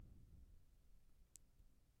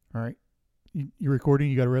All right. You recording?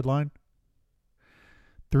 You got a red line?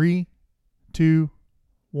 3, 2,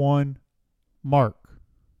 1, mark.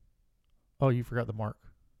 Oh, you forgot the mark.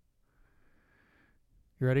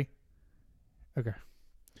 You ready? Okay.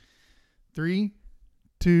 3,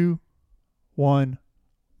 2, 1,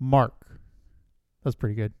 mark. That's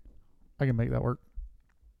pretty good. I can make that work.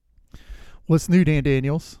 What's new, Dan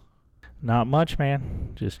Daniels? Not much,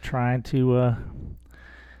 man. Just trying to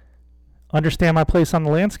understand my place on the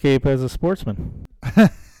landscape as a sportsman.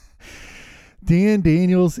 Dan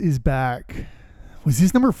Daniels is back. Was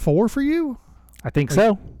this number 4 for you? I think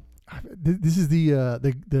so. This is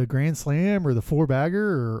the Grand Slam or the 4-bagger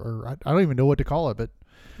or I don't even know what to call it, but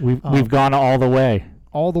we've gone all the way.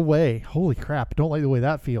 All the way. Holy crap! Don't like the way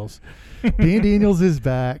that feels. Dan Daniels is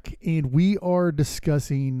back, and we are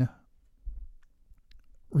discussing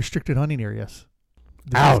restricted hunting areas.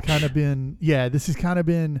 This has kind of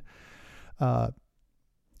been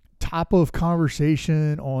top of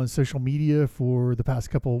conversation on social media for the past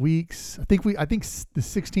couple of weeks. I think the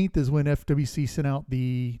 16th is when FWC sent out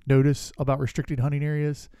the notice about restricted hunting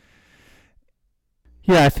areas.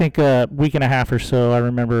 Yeah, I think a week and a half or so. I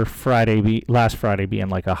remember last Friday being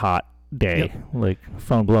like a hot day, like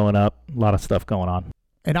phone blowing up, a lot of stuff going on.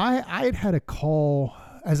 And I had a call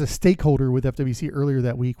as a stakeholder with FWC earlier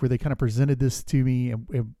that week where they kind of presented this to me,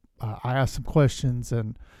 and I asked some questions,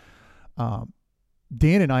 and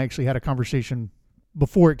Dan and I actually had a conversation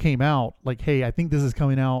before it came out, like, hey, I think this is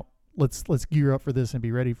coming out. Let's gear up for this and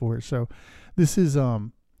be ready for it. So this is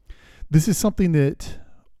something that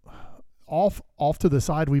off to the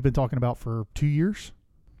side we've been talking about for 2 years.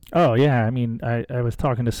 Oh, yeah. I mean, I was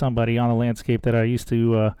talking to somebody on the landscape that I used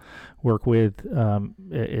to work with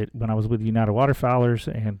when I was with United Waterfowlers,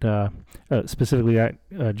 and specifically that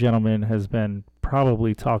gentleman has been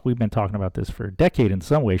we've been talking about this for a decade in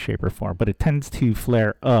some way, shape, or form, but it tends to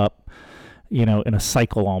flare up, in a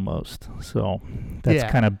cycle almost. So that's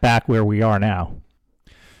kind of back where we are now.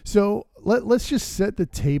 So let's just set the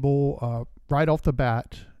table right off the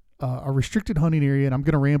bat. A restricted hunting area, and I'm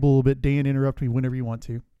going to ramble a little bit. Dan, interrupt me whenever you want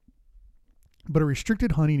to. But a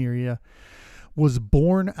restricted hunting area was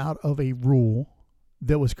born out of a rule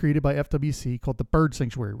that was created by FWC called the Bird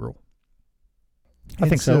Sanctuary Rule. I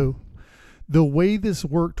think so. The way this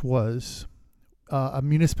worked was a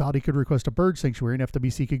municipality could request a bird sanctuary, and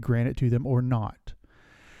FWC could grant it to them or not.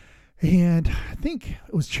 And I think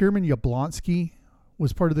it was Chairman Yablonsky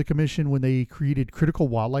was part of the commission when they created critical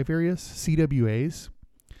wildlife areas, CWAs,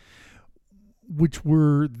 which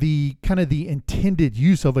were the kind of the intended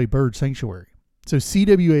use of a bird sanctuary. So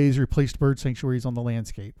CWAs replaced bird sanctuaries on the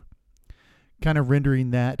landscape, kind of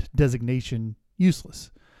rendering that designation useless.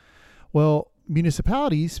 Well,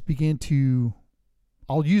 municipalities began to,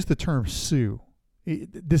 I'll use the term sue.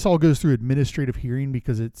 This all goes through administrative hearing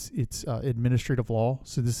because it's administrative law.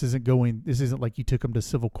 So this isn't like you took them to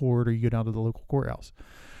civil court or you go down to the local courthouse.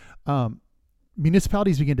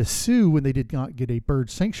 Municipalities began to sue when they did not get a bird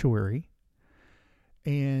sanctuary.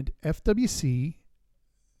 And FWC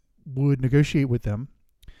would negotiate with them.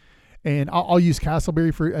 And I'll use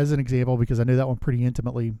Castleberry as an example because I know that one pretty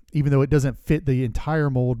intimately, even though it doesn't fit the entire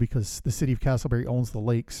mold because the city of Castleberry owns the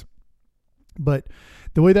lakes. But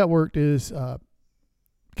the way that worked is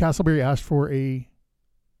Castleberry asked for a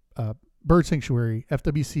bird sanctuary.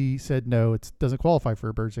 FWC said no, it doesn't qualify for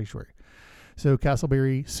a bird sanctuary. So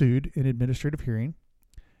Castleberry sued in administrative hearing.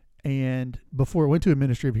 And before it went to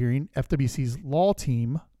administrative hearing, FWC's law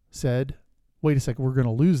team said, wait a second, we're going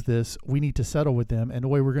to lose this. We need to settle with them. And the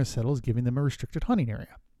way we're going to settle is giving them a restricted hunting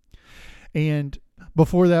area. And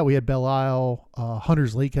before that, we had Belle Isle.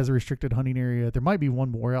 Hunter's Lake has a restricted hunting area. There might be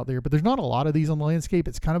one more out there, but there's not a lot of these on the landscape.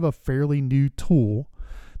 It's kind of a fairly new tool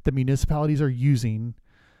that municipalities are using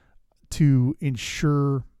to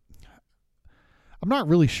ensure. I'm not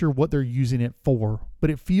really sure what they're using it for,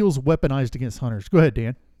 but it feels weaponized against hunters. Go ahead,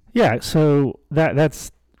 Dan. Yeah, so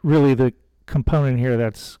that's really the component here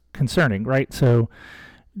that's concerning, right? So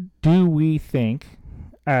do we think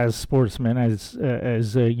as sportsmen, as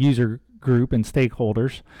a user group and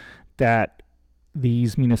stakeholders, that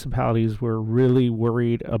these municipalities were really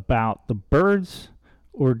worried about the birds,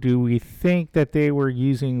 or do we think that they were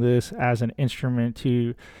using this as an instrument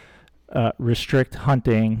to restrict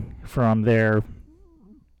hunting from their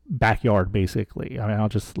backyard, basically? I mean,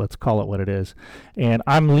 let's call it what it is. And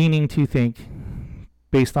I'm leaning to think,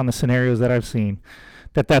 based on the scenarios that I've seen,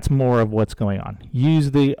 that that's more of what's going on.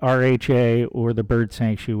 Use the RHA or the bird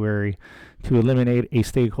sanctuary to eliminate a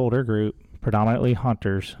stakeholder group, predominantly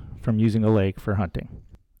hunters, from using a lake for hunting.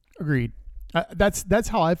 Agreed. That's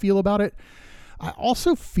how I feel about it. I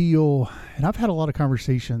also feel, and I've had a lot of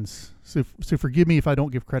conversations, so forgive me if I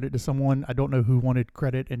don't give credit to someone. I don't know who wanted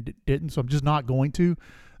credit and didn't, so I'm just not going to.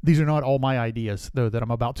 These are not all my ideas, though, that I'm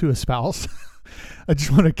about to espouse. I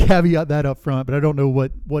just want to caveat that up front, but I don't know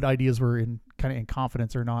what ideas were in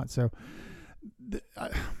confidence or not. So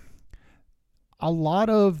a lot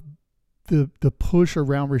of the push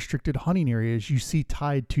around restricted hunting areas you see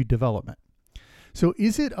tied to development. So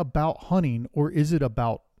is it about hunting, or is it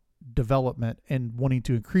about development and wanting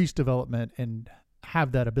to increase development and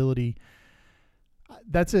have that ability?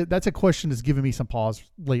 That's a question that's given me some pause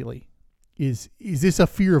lately. Is this a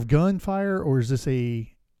fear of gunfire, or is this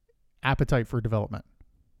a appetite for development?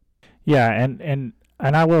 Yeah, and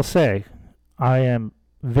I will say, I am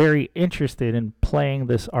very interested in playing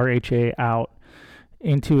this RHA out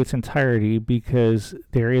into its entirety, because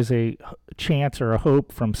there is a chance or a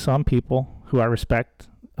hope from some people who I respect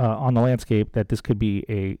on the landscape that this could be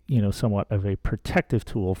a, somewhat of a protective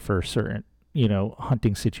tool for certain,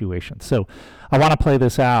 hunting situations. So I want to play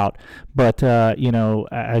this out, but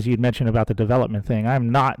as you'd mentioned about the development thing, I'm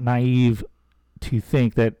not naive to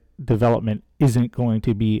think that development isn't going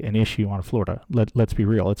to be an issue on Florida. Let's be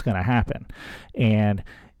real, it's going to happen. And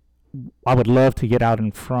I would love to get out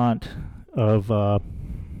in front of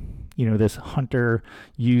this hunter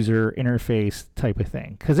user interface type of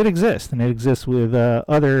thing, because it exists, and it exists with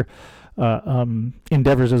other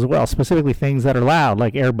endeavors as well, specifically things that are loud,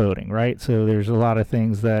 like airboating, right? So there's a lot of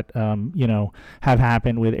things that have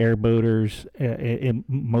happened with airboaters,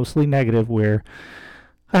 mostly negative, where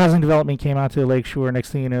housing development came out to the lakeshore.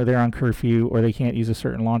 Next thing you know, they're on curfew, or they can't use a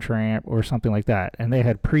certain launch ramp or something like that. And their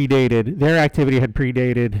activity had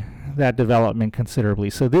predated that development considerably.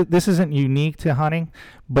 So this isn't unique to hunting,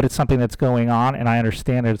 but it's something that's going on, and I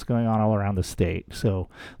understand that it's going on all around the state. So,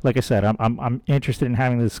 like I said, I'm interested in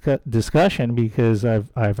having this discussion, because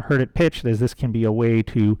I've heard it pitched as this can be a way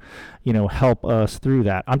to, help us through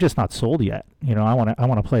that. I'm just not sold yet. I want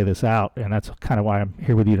to play this out, and that's kind of why I'm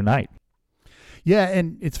here with you tonight. Yeah,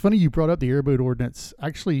 and it's funny you brought up the airboat ordinance.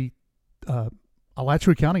 Actually,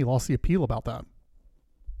 Alachua County lost the appeal about that.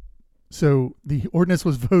 So the ordinance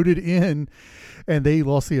was voted in, and they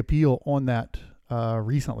lost the appeal on that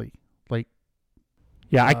recently.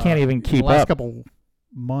 I can't even keep the last up. Couple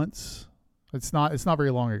months. It's not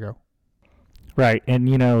very long ago. Right, and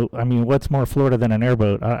what's more Florida than an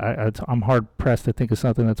airboat? I'm hard pressed to think of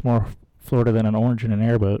something that's more Florida than an orange and an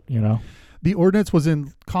airboat. The ordinance was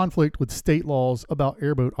in conflict with state laws about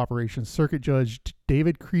airboat operations. Circuit Judge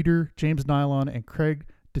David Creeder, James Nylon, and Craig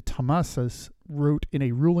DeTomasas wrote in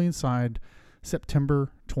a ruling signed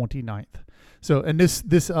September 29th. So, and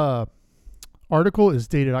this article is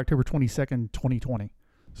dated October 22nd, 2020.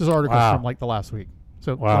 This article is from the last week.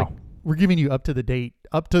 So we're giving you up to the date,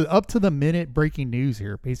 up to the minute breaking news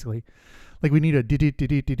here, basically. We need a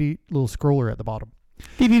little scroller at the bottom.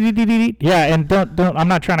 Yeah, and don't. I'm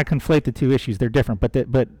not trying to conflate the two issues; they're different. But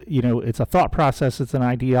it's a thought process. It's an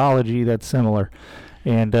ideology that's similar,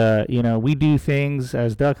 and we do things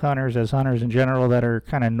as duck hunters, as hunters in general, that are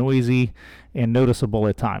kind of noisy and noticeable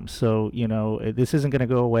at times. So this isn't going to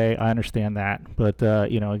go away. I understand that, but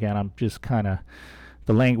again, I'm just kind of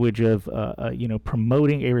the language of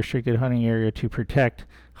promoting a restricted hunting area to protect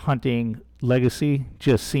hunting legacy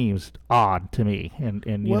just seems odd to me, and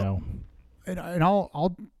And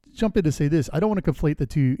I'll jump in to say this. I don't want to conflate the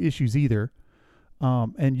two issues either.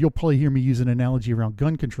 And you'll probably hear me use an analogy around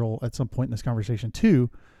gun control at some point in this conversation too.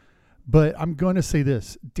 But I'm going to say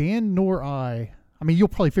this. Dan nor I mean, you'll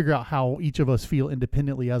probably figure out how each of us feel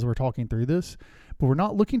independently as we're talking through this. But we're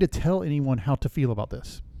not looking to tell anyone how to feel about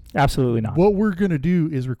this. Absolutely not. What we're going to do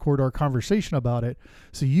is record our conversation about it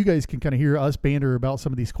so you guys can kind of hear us banter about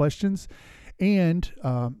some of these questions. And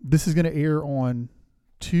this is going to air on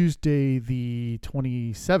Tuesday the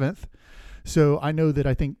 27th. So I know that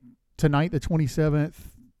I think tonight, the 27th,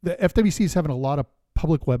 the FWC is having a lot of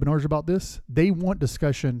public webinars about this. They want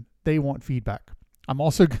discussion. They want feedback. I'm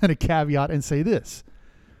also going to caveat and say this.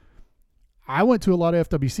 I went to a lot of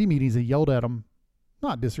FWC meetings and yelled at them,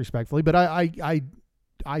 not disrespectfully, but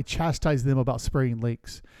I chastised them about spraying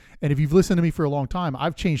lakes. And if you've listened to me for a long time,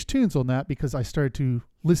 I've changed tunes on that because I started to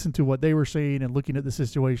listen to what they were saying and looking at the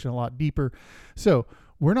situation a lot deeper. So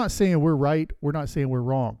we're not saying we're right. We're not saying we're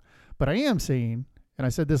wrong. But I am saying, and I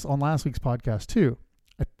said this on last week's podcast too,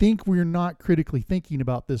 I think we're not critically thinking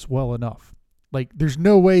about this well enough. There's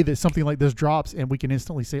no way that something like this drops and we can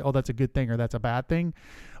instantly say, oh, that's a good thing or that's a bad thing.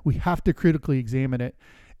 We have to critically examine it.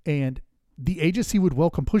 And the agency would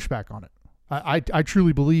welcome pushback on it. I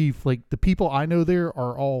truly believe the people I know there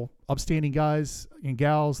are all upstanding guys and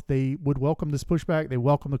gals. They would welcome this pushback. They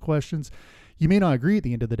welcome the questions. You may not agree at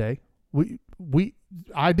the end of the day.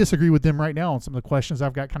 I disagree with them right now on some of the questions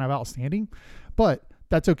I've got kind of outstanding, but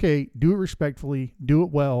that's okay. Do it respectfully, do it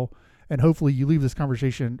well, and hopefully you leave this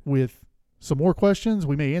conversation with some more questions.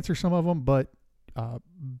 We may answer some of them, but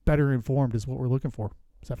better informed is what we're looking for.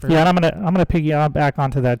 Is that fair? Yeah, and I'm gonna piggyback back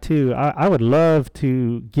onto that too. I would love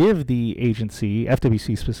to give the agency,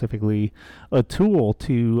 FWC specifically, a tool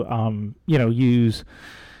to use,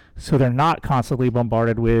 so they're not constantly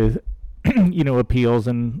bombarded with appeals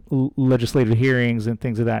and legislative hearings and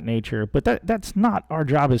things of that nature. But that's not our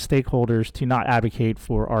job as stakeholders, to not advocate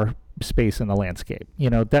for our space in the landscape.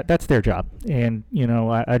 That's their job. And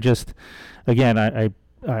I just, again,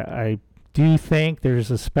 I do think there's,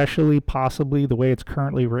 especially possibly the way it's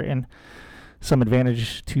currently written, some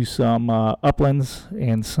advantage to some uplands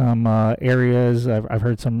and some areas. I've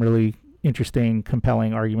heard some really interesting,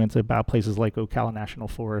 compelling arguments about places like Ocala National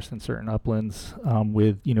Forest and certain uplands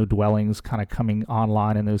with dwellings kind of coming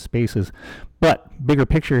online in those spaces. But bigger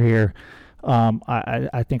picture here,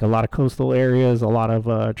 I think a lot of coastal areas, a lot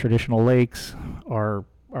of traditional lakes are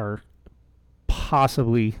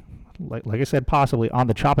possibly, like I said, possibly on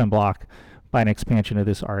the chopping block by an expansion of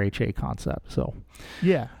this RHA concept. So,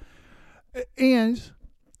 yeah. And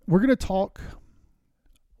we're going to talk.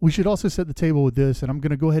 We should also set the table with this, and I'm going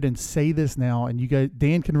to go ahead and say this now, and you guys,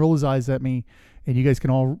 Dan can roll his eyes at me, and you guys can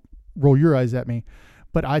all roll your eyes at me.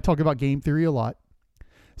 But I talk about game theory a lot.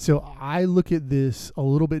 So I look at this a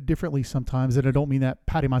little bit differently sometimes, and I don't mean that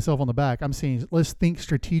patting myself on the back. I'm saying let's think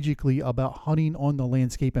strategically about hunting on the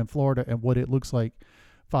landscape in Florida and what it looks like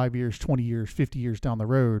 5 years, 20 years, 50 years down the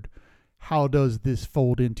road. How does this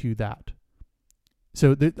fold into that?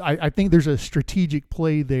 So I think there's a strategic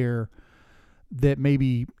play there that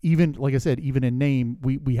maybe, even, like I said, even in name,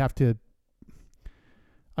 we have to,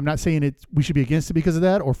 I'm not saying we should be against it because of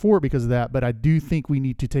that or for it because of that, but I do think we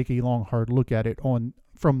need to take a long, hard look at it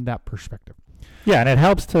from that perspective. Yeah, and it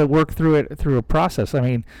helps to work through it through a process. I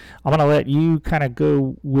mean, I'm going to let you kind of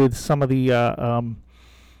go with some of the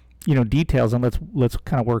details, and let's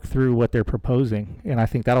kind of work through what they're proposing. And I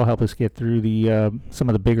think that'll help us get through the some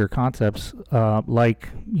of the bigger concepts, like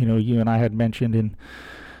you and I had mentioned in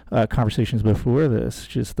conversations before this,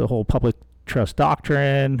 just the whole public trust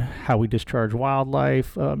doctrine, how we discharge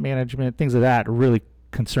wildlife management, things of that are really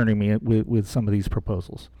concerning me with some of these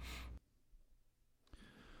proposals.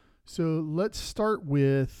 So let's start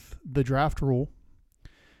with the draft rule,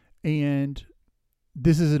 and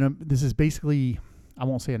this is basically, I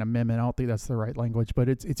won't say an amendment, I don't think that's the right language, but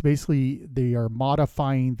it's basically they are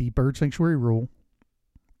modifying the bird sanctuary rule.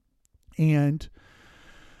 And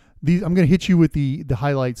I'm going to hit you with the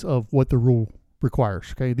highlights of what the rule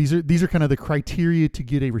requires. Okay, these are kind of the criteria to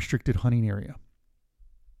get a restricted hunting area.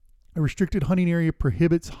 A restricted hunting area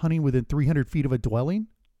prohibits hunting within 300 feet of a dwelling.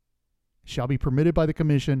 Shall be permitted by the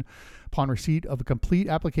commission upon receipt of a complete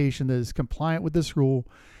application that is compliant with this rule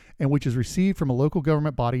and which is received from a local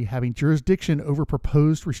government body having jurisdiction over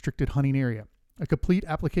proposed restricted hunting area. A complete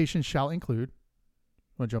application shall include.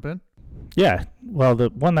 Want to jump in? Yeah. Well, the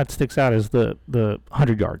one that sticks out is the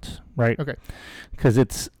 100 yards, right? Okay. Because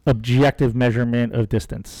it's objective measurement of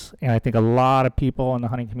distance, and I think a lot of people in the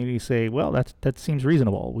hunting community say, "Well, that seems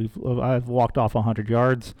reasonable. I've walked off 100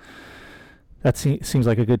 yards. That seems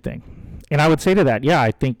like a good thing." And I would say to that, yeah,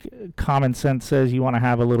 I think common sense says you want to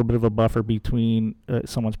have a little bit of a buffer between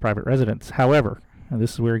someone's private residence. However, and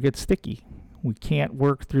this is where it gets sticky. We can't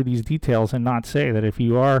work through these details and not say that if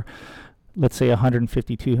you are, let's say,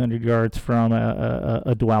 150, 200 yards from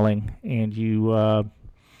a dwelling, and you,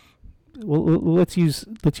 let's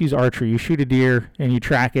use archery. You shoot a deer and you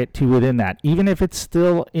track it to within that, even if it's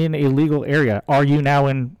still in a legal area. Are you now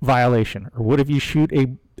in violation? Or what if you shoot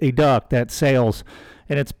a duck that sails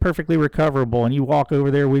and it's perfectly recoverable, and you walk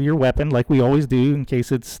over there with your weapon like we always do in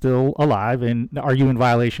case it's still alive, and are you in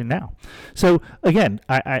violation now? So again,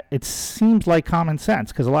 it seems like common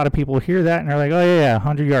sense, because a lot of people hear that and they're like, oh yeah,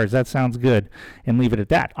 100 yards, that sounds good, and leave it at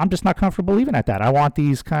that. I'm just not comfortable leaving it at that. I want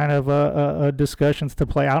these kind of discussions to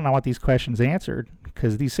play out, and I want these questions answered,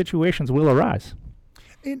 because these situations will arise.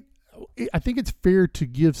 And I think it's fair to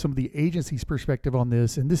give some of the agency's perspective on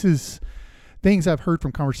this, and this is things I've heard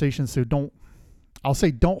from conversations, so don't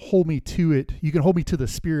hold me to it. You can hold me to the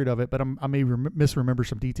spirit of it, but I may misremember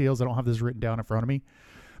some details. I don't have this written down in front of me.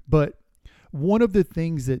 But one of the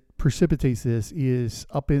things that precipitates this is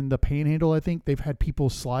up in the Panhandle, I think they've had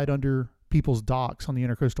people slide under people's docks on the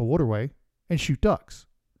Intercoastal Waterway and shoot ducks.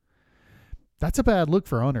 That's a bad look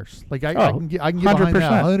for hunters. Like I can get behind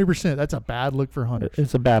that 100%. That's a bad look for hunters.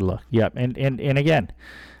 It's a bad look. Yep. And again,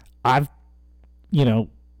 I've,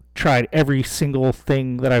 tried every single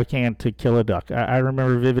thing that I can to kill a duck. I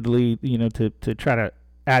remember vividly, to try to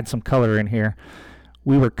add some color in here.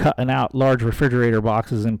 We were cutting out large refrigerator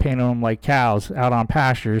boxes and painting them like cows out on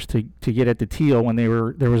pastures to get at the teal when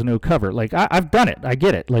there was no cover. Like I've done it. I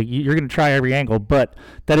get it. Like you're going to try every angle, but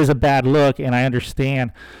that is a bad look, and I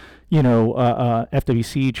understand,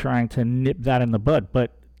 FWC trying to nip that in the bud.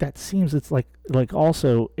 But that seems it's like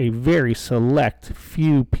also a very select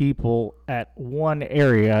few people at one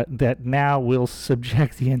area that now will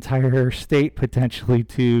subject the entire state potentially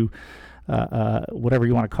to whatever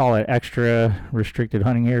you want to call it, extra restricted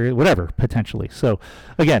hunting area, whatever, potentially. So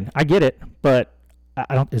again, I get it, but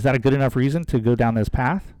I don't. Is that a good enough reason to go down this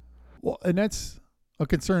path? Well, and that's a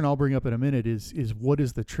concern I'll bring up in a minute. Is what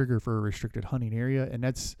is the trigger for a restricted hunting area? And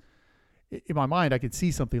that's, in my mind, I could see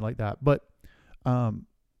something like that, but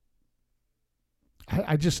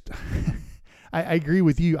I just I agree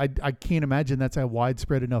with you. I can't imagine that's a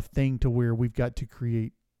widespread enough thing to where we've got to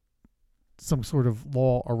create some sort of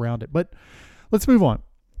law around it. But let's move on.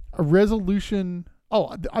 A resolution.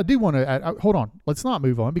 Oh, I do want to add. Hold on. Let's not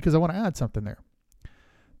move on because I want to add something there.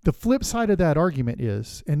 The flip side of that argument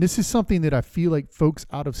is, and this is something that I feel like folks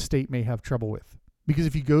out of state may have trouble with, because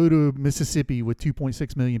if you go to Mississippi with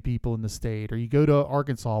 2.6 million people in the state, or you go to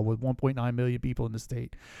Arkansas with 1.9 million people in the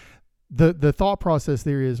state, the thought process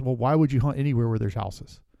there is, well, why would you hunt anywhere where there's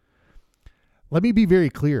houses? Let me be very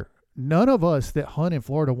clear. None of us that hunt in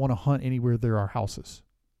Florida want to hunt anywhere there are houses.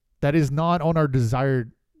 That is not on our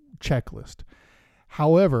desired checklist.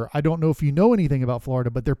 However, I don't know if you know anything about Florida,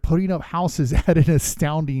 but they're putting up houses at an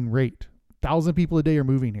astounding rate. 1,000 people a day are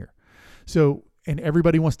moving here. So, and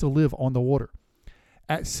everybody wants to live on the water.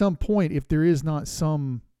 At some point, if there is not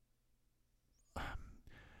some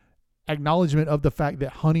acknowledgement of the fact that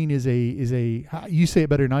hunting is a you say it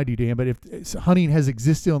better than I do, Dan, but if hunting has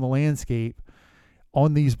existed on the landscape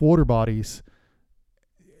on these water bodies,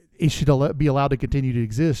 it should be allowed to continue to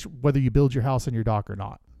exist whether you build your house on your dock or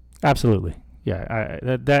not. Absolutely. Yeah.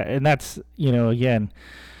 And that's, again,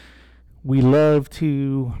 we love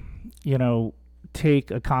to,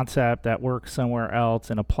 take a concept that works somewhere else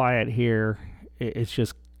and apply it here. It's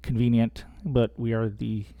just convenient, but we are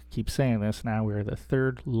keep saying this now, we are the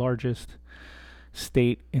third largest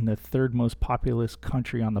state in the third most populous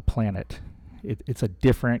country on the planet. It's a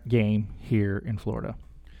different game here in Florida.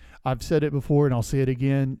 I've said it before and I'll say it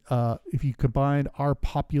again. If you combine our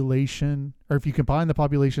population, or if you combine the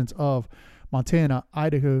populations of Montana,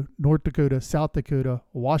 Idaho, North Dakota, South Dakota,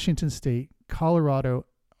 Washington State, Colorado,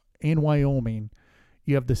 and Wyoming,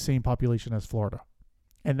 you have the same population as Florida.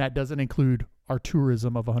 And that doesn't include our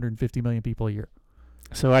tourism of 150 million people a year.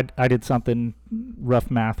 So I did something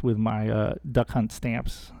rough math with my duck hunt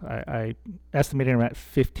stamps. I estimated them at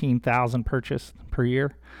 15,000 purchased per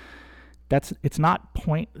year. It's not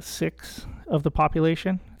 0.6 of the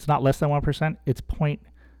population. It's not less than 1%. It's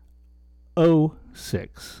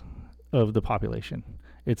 0.06 of the population.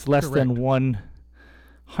 It's less than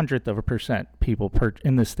 0.01% people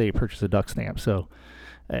in the state purchase a duck stamp. So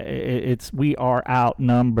we are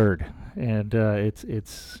outnumbered, and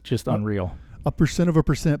it's just unreal. A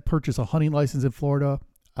percent purchase a hunting license in Florida.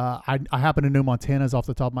 I happen to know Montana's off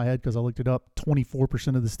the top of my head because I looked it up.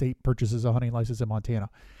 24% of the state purchases a hunting license in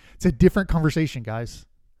Montana. It's a different conversation, guys.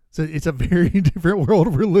 So it's a very different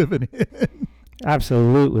world we're living in.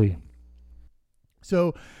 Absolutely.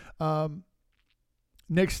 So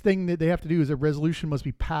next thing that they have to do is a resolution must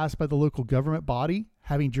be passed by the local government body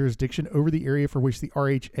having jurisdiction over the area for which the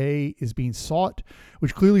RHA is being sought,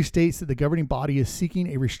 which clearly states that the governing body is seeking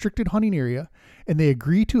a restricted hunting area, and they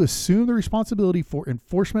agree to assume the responsibility for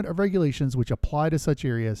enforcement of regulations which apply to such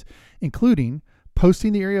areas, including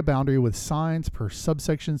posting the area boundary with signs per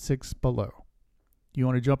subsection 6 below. You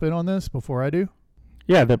want to jump in on this before I do?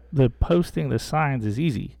 Yeah, the posting the signs is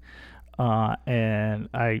easy, and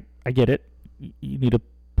I get it. You need to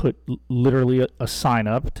put literally a sign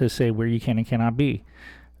up to say where you can and cannot be.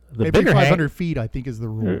 The every 500 feet, I think, is the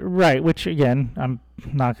rule. Right, which, again, I'm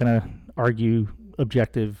not going to argue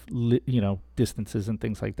objective, distances and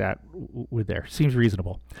things like that with there. Seems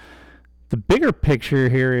reasonable. The bigger picture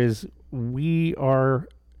here is we are,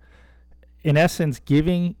 in essence,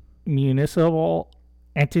 giving municipal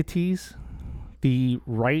entities the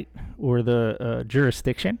right or the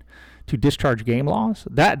jurisdiction to discharge game laws.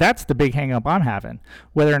 That's the big hang up I'm having.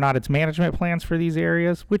 Whether or not it's management plans for these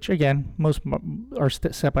areas, which again most are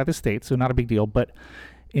set by the state, so not a big deal. But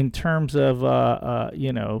in terms of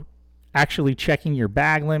actually checking your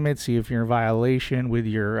bag limits, see if you're in violation with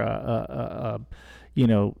your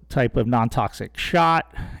type of non-toxic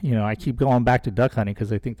shot. I keep going back to duck hunting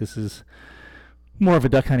because I think this is more of a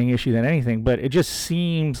duck hunting issue than anything, but it just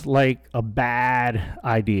seems like a bad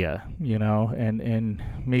idea, and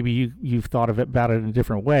maybe you've thought of it about it in a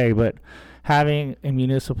different way, but having a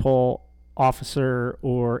municipal officer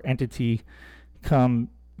or entity come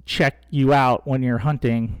check you out when you're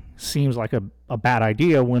hunting seems like a bad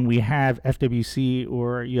idea when we have FWC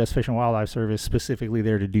or U.S. Fish and Wildlife Service specifically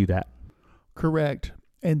there to do that. Correct.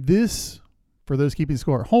 And this, for those keeping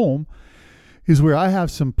score at home, is where I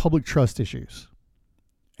have some public trust issues.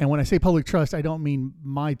 And when I say public trust, I don't mean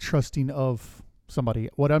my trusting of somebody.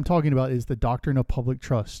 What I'm talking about is the doctrine of public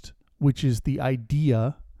trust, which is the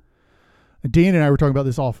idea. Dan and I were talking about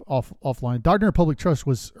this offline. Doctrine of public trust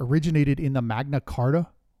was originated in the Magna Carta,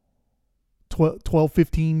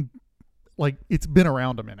 1215. Like, it's been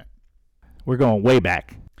around a minute. We're going way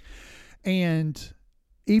back. And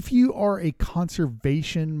if you are a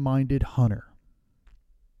conservation-minded hunter,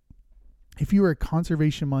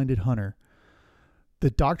 the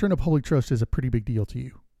doctrine of public trust is a pretty big deal to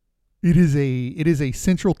you. It is a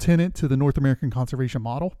central tenet to the North American conservation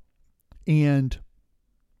model, and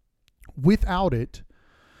without it,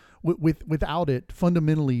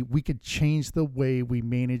 fundamentally, we could change the way we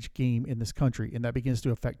manage game in this country, and that begins to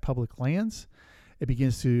affect public lands. It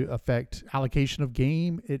begins to affect allocation of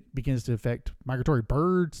game. It begins to affect migratory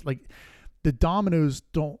birds. Like, the dominoes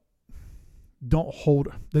the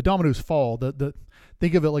dominoes fall.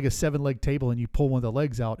 Think of it like a 7-leg table, and you pull one of the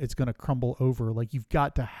legs out, it's going to crumble over. Like, you've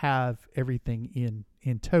got to have everything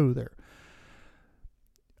in tow there.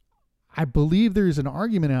 I believe there's an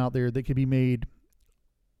argument out there that could be made.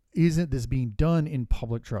 Isn't this being done in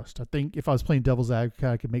public trust? I think if I was playing devil's advocate,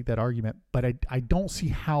 I could make that argument, but I don't see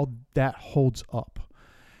how that holds up.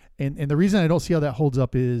 And the reason I don't see how that holds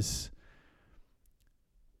up is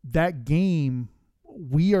that game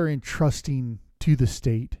we are entrusting to the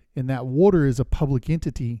state, and that water is a public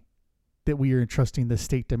entity that we are entrusting the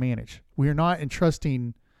state to manage. We are not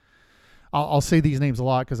entrusting, I'll say these names a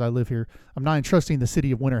lot because I live here. I'm not entrusting the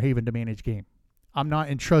city of Winter Haven to manage game. I'm not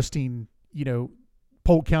entrusting,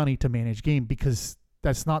 Polk County to manage game, because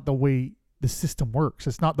that's not the way the system works.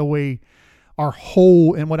 It's not the way our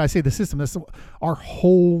whole, and when I say the system, that's our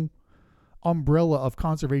whole umbrella of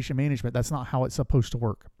conservation management. That's not how it's supposed to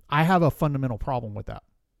work. I have a fundamental problem with that.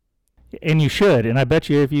 And you should. And I bet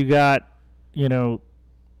you if you got,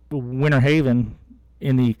 Winter Haven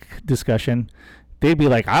in the discussion, they'd be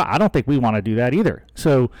like, I don't think we want to do that either.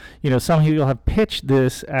 So, some people have pitched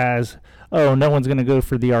this as, oh, no one's going to go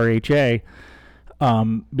for the RHA.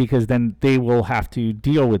 Because then they will have to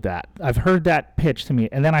deal with that. I've heard that pitch to me.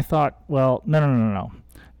 And then I thought, well, no.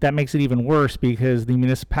 That makes it even worse, because the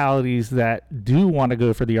municipalities that do want to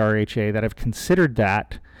go for the RHA, that have considered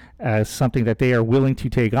that as something that they are willing to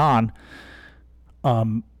take on,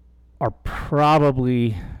 are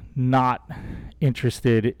probably not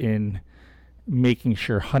interested in making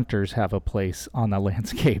sure hunters have a place on the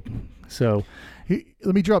landscape. So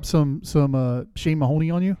let me drop some Shane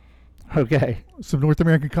Mahoney on you. Okay. Some North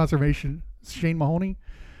American conservation, Shane Mahoney.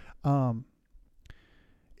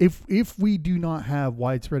 If we do not have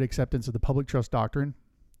widespread acceptance of the public trust doctrine,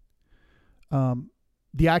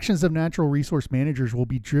 the actions of natural resource managers will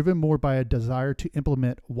be driven more by a desire to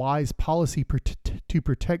implement wise policy to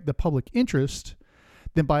protect the public interest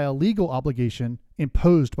than by a legal obligation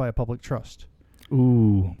imposed by a public trust.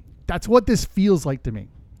 Ooh. That's what this feels like to me.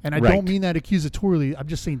 And I Right. don't mean that accusatorily. I'm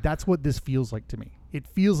just saying that's what this feels like to me. It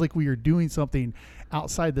feels like we are doing something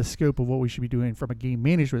outside the scope of what we should be doing from a game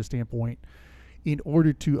management standpoint in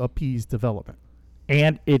order to appease development.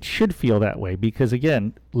 And it should feel that way because,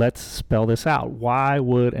 again, let's spell this out. Why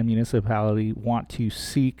would a municipality want to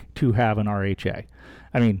seek to have an RHA?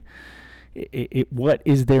 I mean, what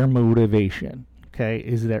is their motivation? Okay,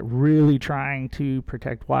 is that really trying to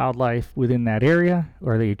protect wildlife within that area?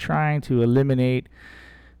 Or are they trying to eliminate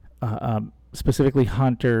specifically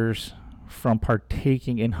hunters from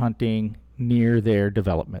partaking in hunting near their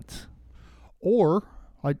developments? Or,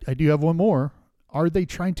 I do have one more. Are they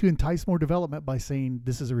trying to entice more development by saying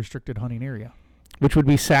this is a restricted hunting area? Which would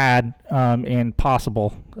be sad and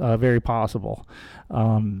possible, very possible.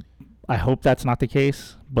 I hope that's not the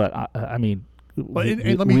case, but I mean...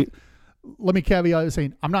 Let me caveat it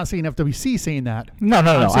saying, I'm not saying FWC saying that. No. I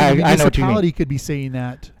know what you mean. Municipality could be saying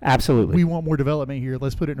that. Absolutely. We want more development here.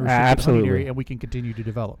 Let's put it in a restricted hunting area and we can continue to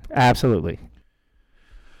develop. Absolutely.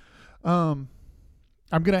 I'm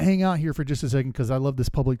going to hang out here for just a second because I love this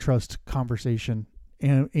public trust conversation.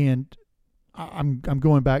 And I'm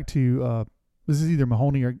going back to, this is either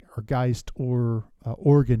Mahoney or Geist or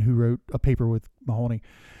Oregon, who wrote a paper with Mahoney.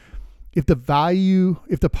 If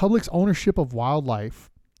the public's ownership of wildlife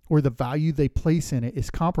or the value they place in it is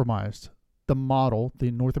compromised, the model,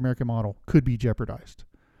 the North American model, could be jeopardized.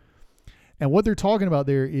 And what they're talking about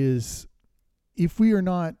there is if we are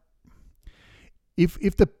not, if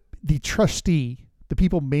the trustee, the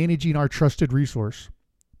people managing our trusted resource,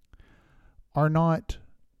 are not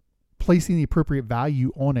placing the appropriate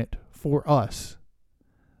value on it for us,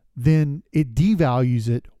 then it devalues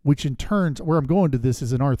it, which in turn, where I'm going to this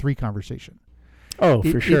is an R3 conversation. Oh,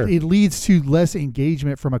 for sure. It leads to less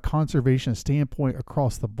engagement from a conservation standpoint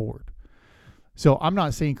across the board. So I'm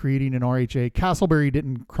not saying creating an RHA. Castleberry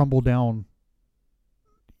didn't crumble down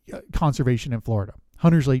conservation in Florida.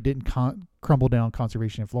 Hunters Lake didn't crumble down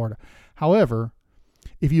conservation in Florida. However,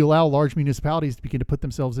 if you allow large municipalities to begin to put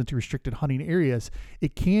themselves into restricted hunting areas,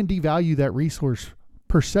 it can devalue that resource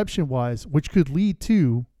perception-wise, which could lead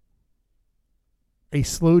to a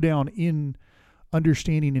slowdown in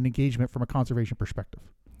understanding and engagement from a conservation perspective.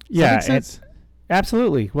 Does that make sense?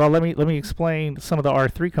 Absolutely. Well, let me explain some of the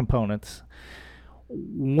R3 components.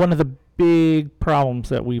 One of the big problems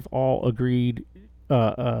that we've all agreed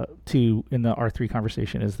to in the R3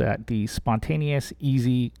 conversation is that the spontaneous,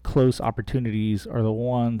 easy, close opportunities are the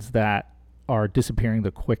ones that are disappearing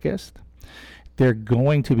the quickest. They're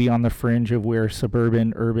going to be on the fringe of where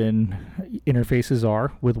suburban, urban interfaces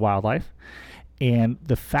are with wildlife. And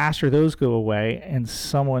the faster those go away and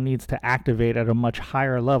someone needs to activate at a much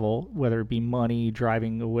higher level, whether it be money,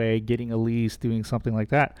 driving away, getting a lease, doing something like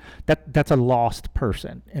that, that's a lost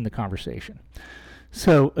person in the conversation.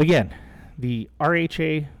 So again, the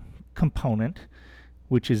RHA component,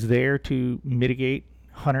 which is there to mitigate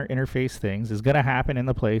hunter interface things, is going to happen in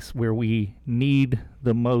the place where we need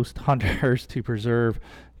the most hunters to preserve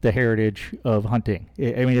the heritage of hunting.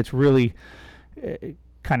 I mean, it's really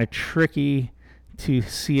kind of tricky to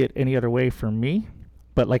see it any other way for me,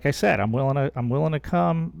 but like I said, I'm willing to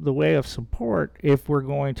come the way of support if we're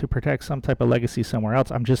going to protect some type of legacy somewhere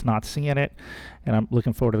else. I'm just not seeing it, and I'm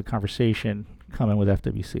looking forward to the conversation coming with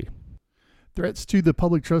FWC. Threats to the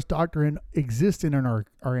public trust doctrine exist and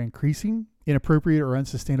are increasing. Inappropriate or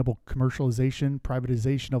unsustainable commercialization,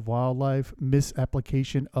 privatization of wildlife,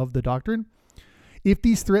 misapplication of the doctrine. If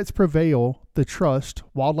these threats prevail, the trust,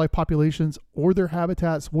 wildlife populations, or their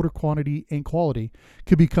habitats, water quantity, and quality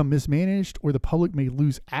could become mismanaged, or the public may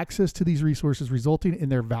lose access to these resources, resulting in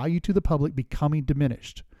their value to the public becoming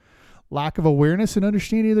diminished. Lack of awareness and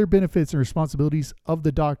understanding of their benefits and responsibilities of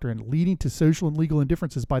the doctrine, leading to social and legal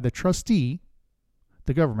indifferences by the trustee,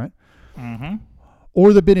 the government,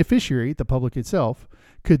 or the beneficiary, the public itself,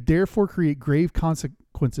 could therefore create grave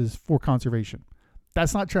consequences for conservation.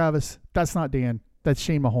 That's not Travis. That's not Dan. That's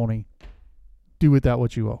Shane Mahoney. Do with that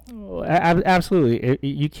what you will. Absolutely.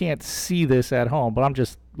 You can't see this at home, but I'm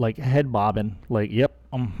just like head bobbing, like, yep.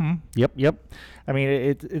 I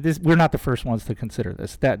mean, we're not the first ones to consider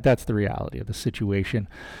this. That's the reality of the situation.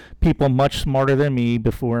 People much smarter than me,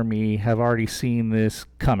 before me, have already seen this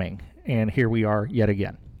coming, and here we are yet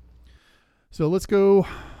again. So let's go.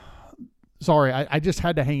 Sorry, I just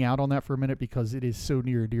had to hang out on that for a minute because it is so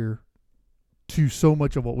near and dear to so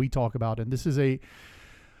much of what we talk about. And this is I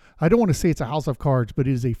don't want to say it's a house of cards, but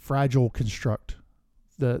it is a fragile construct,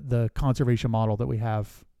 the conservation model that we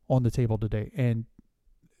have on the table today. And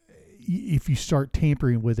if you start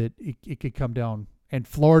tampering with it, it could come down. And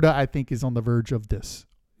Florida, I think, is on the verge of this,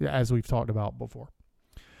 as we've talked about before.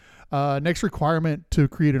 Next requirement to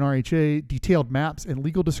create an RHA: detailed maps and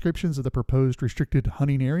legal descriptions of the proposed restricted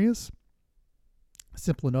hunting areas.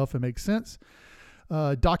 Simple enough, it makes sense.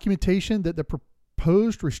 Documentation that the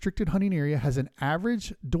proposed restricted hunting area has an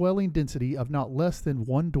average dwelling density of not less than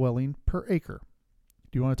one dwelling per acre.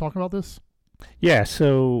 Do you want to talk about this? Yeah,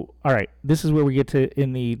 so, all right, this is where we get to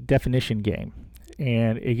in the definition game.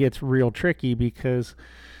 And it gets real tricky because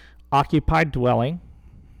occupied dwelling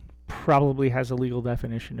probably has a legal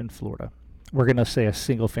definition in Florida. We're going to say a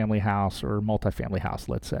single family house or multifamily house,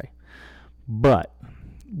 let's say. But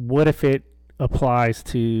what if it applies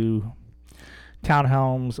to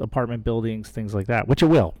townhomes, apartment buildings, things like that, which it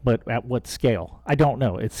will, but at what scale? I don't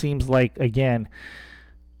know. It seems like, again,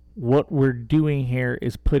 what we're doing here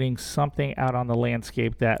is putting something out on the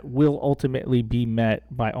landscape that will ultimately be met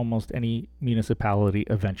by almost any municipality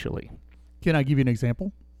eventually. Can I give you an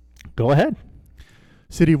example? Go ahead.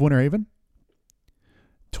 City of Winter Haven,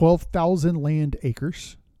 12,000 land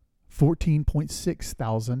acres, 14.6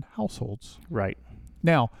 thousand households. Right.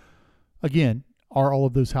 Now, again, are all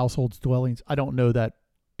of those households dwellings? I don't know that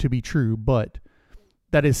to be true, but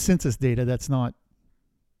that is census data. That's not,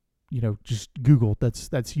 just Google.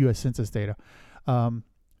 That's U.S. Census data.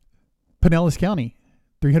 Pinellas County,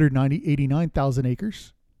 389,000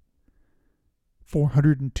 acres,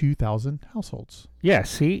 402,000 households. Yeah,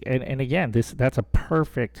 see, and again, that's a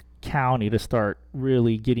perfect county to start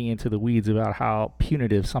really getting into the weeds about how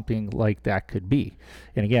punitive something like that could be.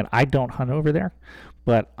 And again, I don't hunt over there,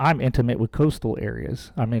 but I'm intimate with coastal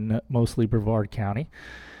areas. I'm in mostly Brevard County.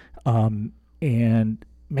 And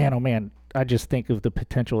man, oh man, I just think of the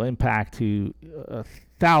potential impact to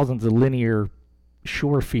thousands of linear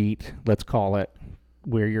shore feet, let's call it,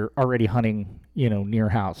 where you're already hunting, near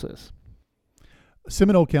houses.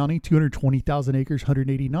 Seminole County, 220,000 acres,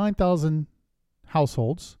 189,000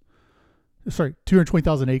 households. Sorry,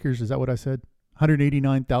 220,000 acres. Is that what I said?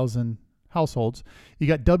 189,000 households. You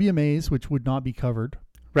got WMAs, which would not be covered,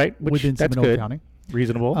 right? Within Seminole County.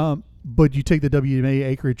 Reasonable. But you take the WMA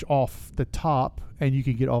acreage off the top, and you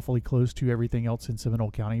can get awfully close to everything else in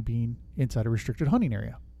Seminole County being inside a restricted hunting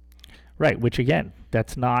area. Right, which again,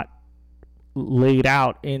 that's not laid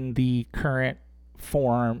out in the current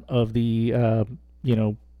form of the,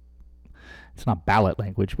 it's not ballot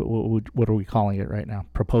language, but what are we calling it right now?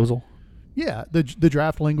 Proposal? Yeah, the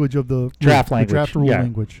draft language of the draft language. The draft rule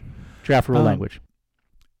language. Draft rule language.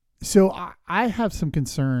 So I have some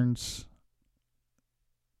concerns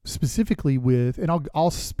specifically with, and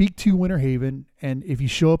I'll speak to Winter Haven, and if you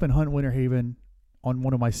show up and hunt Winter Haven on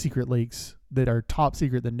one of my secret lakes that are top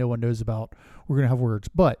secret that no one knows about, we're going to have words.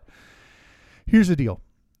 But here's the deal.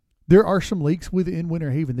 There are some lakes within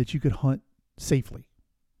Winter Haven that you could hunt safely,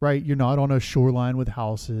 right? You're not on a shoreline with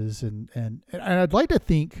houses. And I'd like to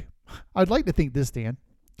think this, Dan,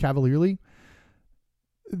 cavalierly,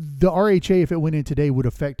 the RHA, if it went in today, would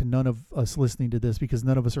affect none of us listening to this because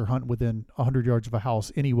none of us are hunting within 100 yards of a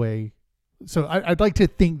house anyway. So I'd like to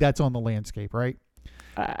think that's on the landscape, right?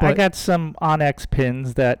 I got some Onyx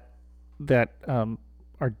pins that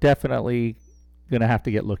are definitely going to have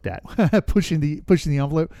to get looked at. pushing the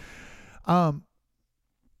envelope.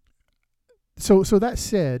 So that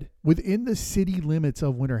said, within the city limits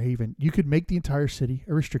of Winter Haven, you could make the entire city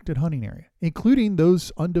a restricted hunting area, including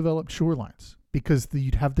those undeveloped shorelines, because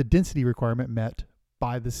you'd have the density requirement met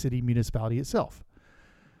by the city municipality itself.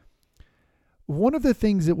 One of the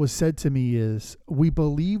things that was said to me is, we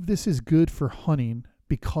believe this is good for hunting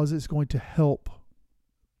because it's going to help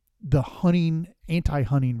the hunting,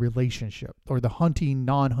 anti-hunting relationship, or the hunting,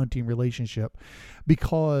 non-hunting relationship,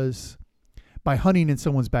 because by hunting in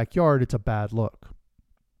someone's backyard, it's a bad look.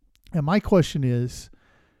 And my question is,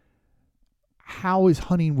 how is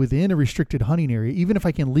hunting within a restricted hunting area, even if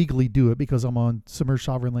I can legally do it because I'm on submerged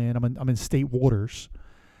sovereign land, I'm in state waters,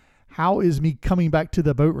 how is me coming back to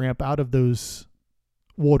the boat ramp out of those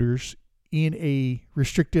waters in a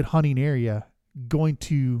restricted hunting area going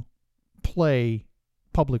to play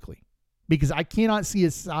publicly? Because I cannot see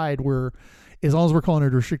a side where, as long as we're calling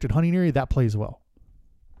it a restricted hunting area, that plays well.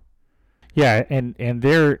 Yeah, and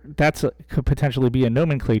could potentially be a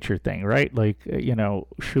nomenclature thing, right? Like,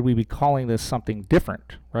 should we be calling this something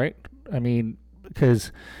different, right? I mean,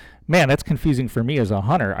 because, man, that's confusing for me as a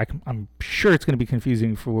hunter. I'm sure it's going to be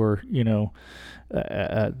confusing for,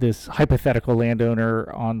 this hypothetical landowner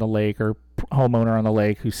on the lake or homeowner on the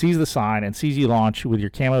lake who sees the sign and sees you launch with your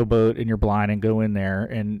camo boat and your blind and go in there.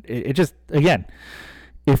 And it just, again,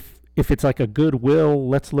 if it's like a goodwill,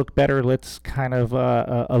 let's look better, let's kind of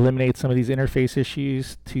eliminate some of these interface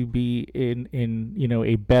issues to be in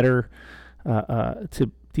a better,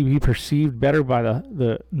 to be perceived better by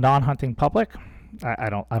the non-hunting public, I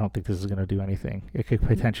don't think this is going to do anything. It could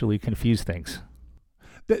potentially confuse things.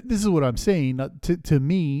 This is what I'm saying. To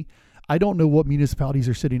me, I don't know what municipalities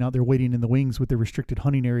are sitting out there waiting in the wings with the restricted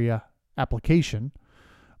hunting area application,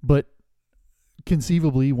 but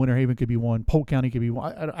conceivably Winter Haven could be one. Polk County could be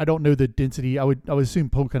one. I don't know the density. I would assume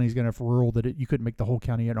Polk County is going to have rural that you couldn't make the whole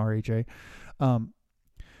county an RHA.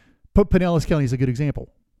 But Pinellas County is a good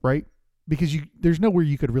example, right? Because there's nowhere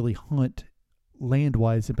you could really hunt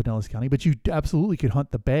land-wise in Pinellas County, but you absolutely could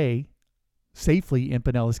hunt the bay safely in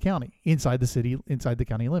Pinellas County, inside the city, inside the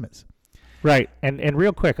county limits. Right. And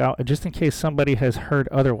real quick, just in case somebody has heard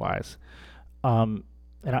otherwise, and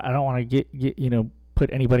I don't want to get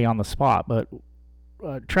put anybody on the spot, but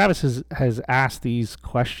Travis has asked these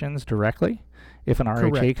questions directly. If an RHA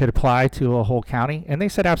Correct. could apply to a whole county, and they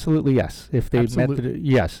said absolutely yes. If they meant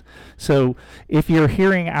yes. So if you're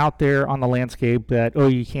hearing out there on the landscape that,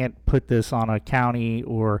 you can't put this on a county,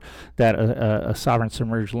 or that a sovereign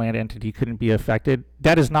submerged land entity couldn't be affected,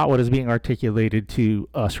 that is not what is being articulated to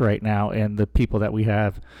us right now and the people that we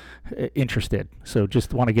have interested. So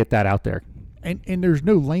just want to get that out there. And there's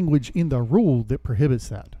no language in the rule that prohibits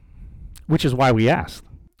that. Which is why we asked.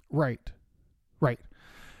 Right.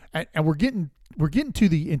 And we're getting to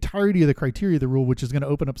the entirety of the criteria of the rule, which is going to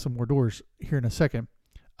open up some more doors here in a second.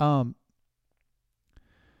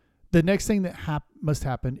 The next thing that must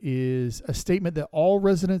happen is a statement that all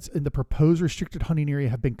residents in the proposed restricted hunting area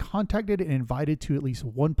have been contacted and invited to at least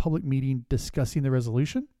one public meeting discussing the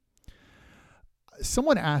resolution.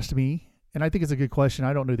 Someone asked me, and I think it's a good question,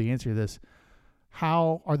 I don't know the answer to this,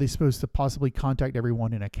 how are they supposed to possibly contact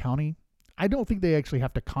everyone in a county? I don't think they actually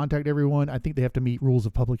have to contact everyone. I think they have to meet rules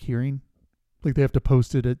of public hearing. Like they have to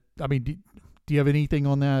post it do you have anything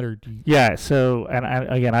on that, or Yeah. So, and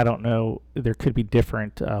I don't know. There could be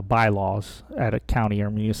different bylaws at a county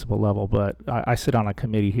or municipal level, but I sit on a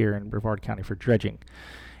committee here in Brevard County for dredging,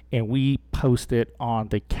 and we post it on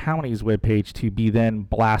the county's webpage to be then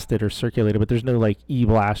blasted or circulated. But there's no like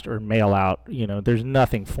e-blast or mail out. There's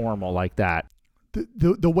nothing formal like that.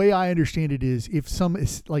 The way I understand it is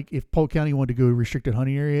if Polk County wanted to go to a restricted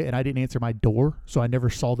hunting area and I didn't answer my door, so I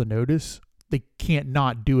never saw the notice, they can't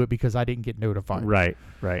not do it because I didn't get notified. Right.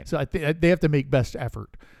 So I think they have to make best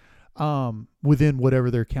effort within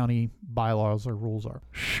whatever their county bylaws or rules are.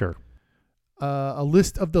 Sure. A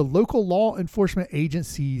list of the local law enforcement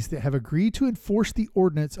agencies that have agreed to enforce the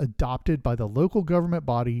ordinance adopted by the local government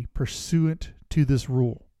body pursuant to this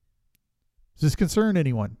rule. Does this concern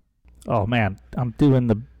anyone? Oh man, I'm doing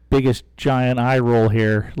the biggest giant eye roll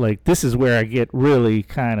here. Like, this is where I get really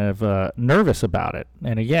kind of nervous about it.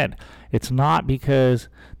 And again, it's not because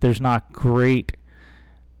there's not great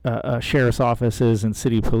sheriff's offices and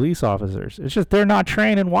city police officers. It's just they're not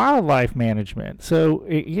trained in wildlife management. So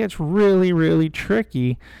it gets really, really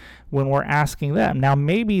tricky when we're asking them. Now,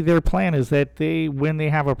 maybe their plan is that when they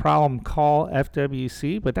have a problem, call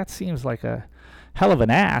FWC, but that seems like a hell of an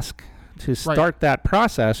ask to start that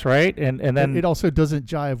process, right? And then it also doesn't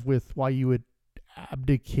jive with why you would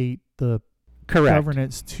abdicate the correct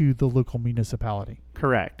governance to the local municipality.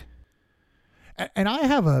 Correct. And I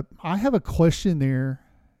have a question there,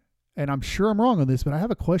 and I'm sure I'm wrong on this, but I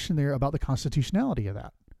have a question there about the constitutionality of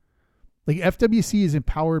that. Like, FWC is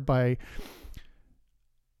empowered by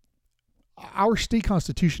our state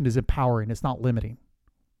constitution is empowering, it's not limiting.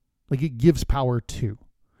 Like, it gives power to.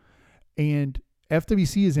 And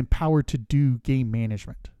FWC is empowered to do game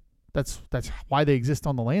management. That's why they exist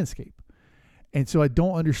on the landscape. And so I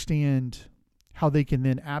don't understand how they can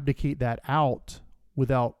then abdicate that out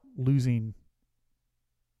without losing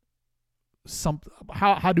something.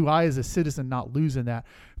 How do I as a citizen not lose in that,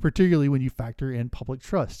 particularly when you factor in public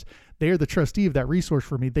trust? They are the trustee of that resource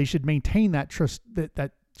for me. They should maintain that trust,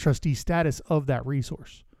 that trustee status of that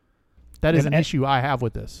resource. That is an issue I have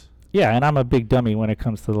with this. Yeah, and I'm a big dummy when it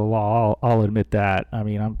comes to the law. I'll admit that. I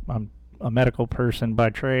mean, I'm a medical person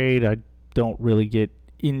by trade. I don't really get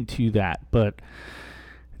into that. But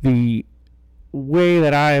the way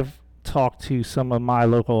that I've talked to some of my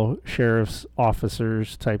local sheriff's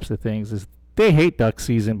officers types of things is they hate duck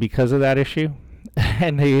season because of that issue.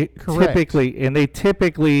 And they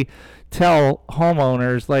typically tell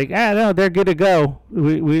homeowners like, no, they're good to go.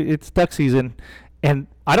 It's duck season. And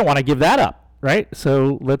I don't want to give that up. Right.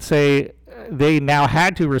 So let's say they now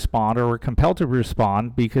had to respond or were compelled to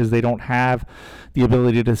respond because they don't have the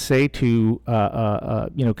ability to say to,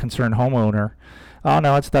 concerned homeowner, oh,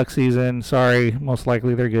 no, it's duck season. Sorry. Most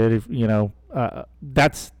likely they're good. If,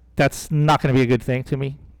 that's not going to be a good thing to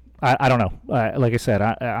me. I don't know. Like I said,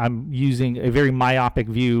 I'm using a very myopic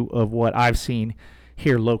view of what I've seen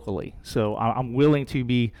here locally. So I'm willing to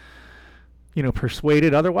be,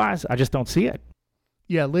 persuaded. Otherwise, I just don't see it.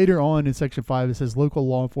 Yeah, later on in Section 5, it says local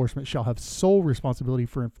law enforcement shall have sole responsibility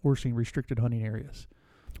for enforcing restricted hunting areas.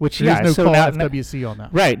 Which, there's no call FWC on that.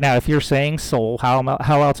 Right. Now, if you're saying sole, how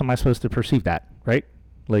else am I supposed to perceive that, right?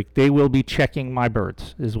 Like, they will be checking my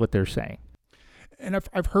birds, is what they're saying. And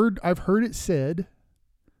I've heard it said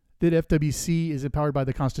that FWC is empowered by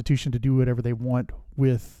the Constitution to do whatever they want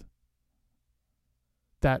with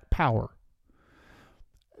that power.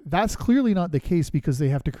 That's clearly not the case because they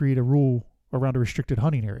have to create a rule around a restricted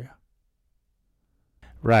hunting area.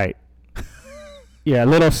 Right. Yeah,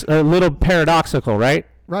 a little paradoxical, right?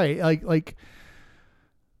 Right. Like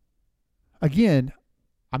again,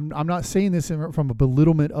 I'm not saying this from a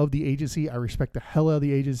belittlement of the agency. I respect the hell out of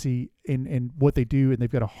the agency and what they do, and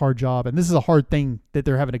they've got a hard job, and this is a hard thing that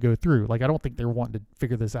they're having to go through. Like, I don't think they're wanting to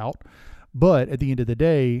figure this out, but at the end of the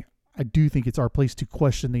day, I do think it's our place to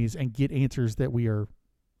question these and get answers that we are,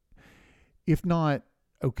 if not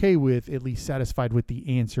okay with, at least satisfied with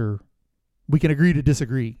the answer. We can agree to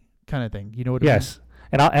disagree, kind of thing. You know what I mean? Yes.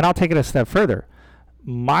 And I'll take it a step further.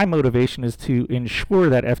 My motivation is to ensure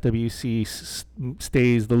that FWC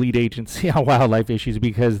stays the lead agency on wildlife issues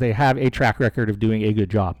because they have a track record of doing a good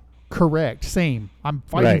job. Correct. Same. I'm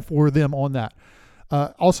fighting for them on that.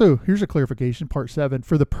 Also, here's a clarification, part 7.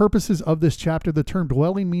 For the purposes of this chapter, the term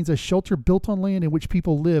dwelling means a shelter built on land in which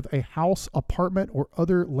people live, a house, apartment, or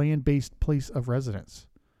other land-based place of residence.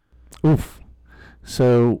 Oof.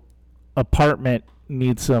 So apartment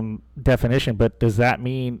needs some definition, but does that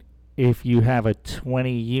mean if you have a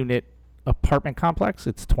 20-unit apartment complex,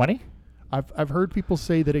 it's 20? I've heard people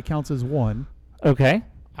say that it counts as one. Okay.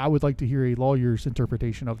 I would like to hear a lawyer's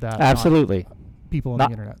interpretation of that. Absolutely. People on the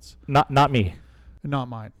internets. Not me. Not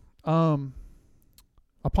mine.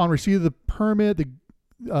 Upon receipt of the permit,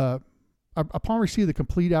 upon receipt of the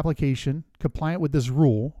complete application compliant with this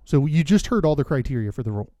rule. So you just heard all the criteria for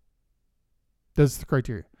the rule. That's the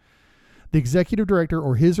criteria. The executive director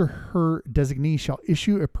or his or her designee shall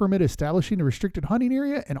issue a permit establishing a restricted hunting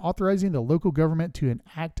area and authorizing the local government to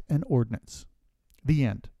enact an ordinance. The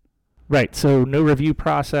end. Right. So no review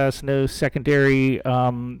process, no secondary,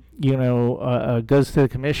 goes to the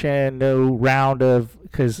commission, no round of,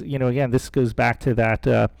 because, again, this goes back to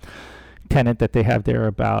that tenet that they have there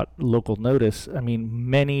about local notice. I mean,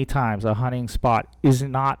 many times a hunting spot is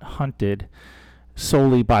not hunted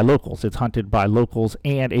solely by locals. It's hunted by locals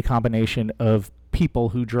and a combination of people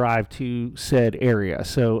who drive to said area.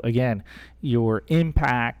 So again, your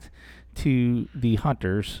impact to the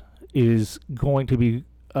hunters is going to be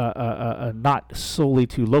not solely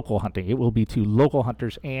to local hunting. It will be to local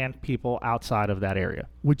hunters and people outside of that area.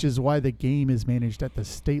 Which is why the game is managed at the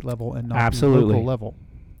state level and not Absolutely. the local level.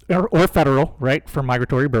 Or federal, right, for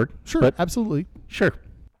migratory bird. Sure, but absolutely. Sure.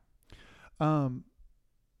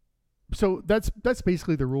 So that's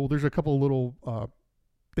basically the rule. There's a couple of little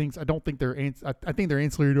things. I don't think they're I think they're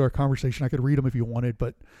ancillary to our conversation. I could read them if you wanted,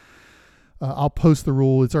 but I'll post the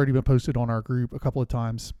rule. It's already been posted on our group a couple of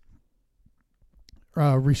times.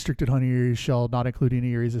 Restricted hunting areas shall not include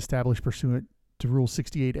any areas established pursuant to Rule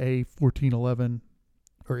 68A, 1411,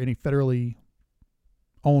 or any federally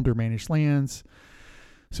owned or managed lands.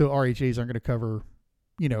 So RHAs aren't going to cover,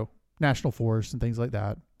 national forests and things like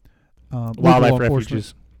that. Wildlife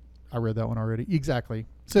refuges. I read that one already. Exactly.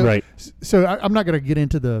 So, right. So I'm not going to get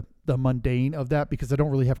into the mundane of that because I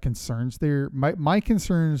don't really have concerns there. My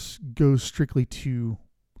concerns go strictly to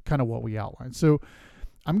kind of what we outlined. So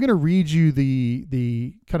I'm going to read you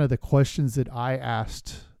the kind of the questions that I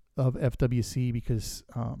asked of FWC because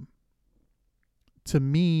to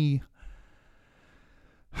me,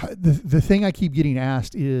 the thing I keep getting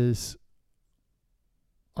asked is,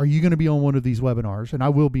 are you going to be on one of these webinars? And I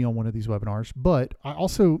will be on one of these webinars, but I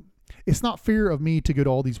also, it's not fair of me to go to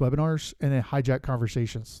all these webinars and then hijack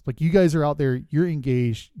conversations. Like, you guys are out there, you're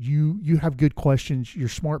engaged, you have good questions, you're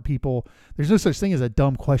smart people. There's no such thing as a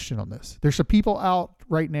dumb question on this. There's some people out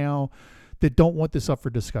right now that don't want this up for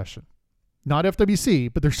discussion. Not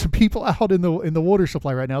FWC, but there's some people out in the water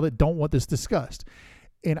supply right now that don't want this discussed.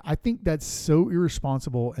 And I think that's so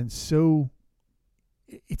irresponsible and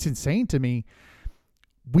it's insane to me.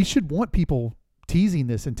 We should want people teasing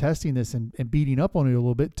this and testing this and beating up on it a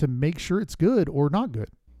little bit to make sure it's good or not good.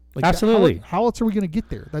 Like, absolutely. How else are we going to get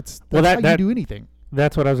there? That's how you do anything.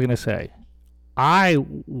 That's what I was going to say. I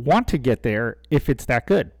want to get there if it's that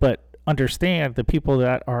good, but understand the people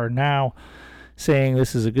that are now saying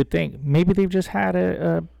this is a good thing. Maybe they've just had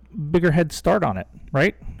a bigger head start on it,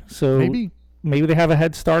 right? So maybe they have a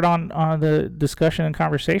head start on the discussion and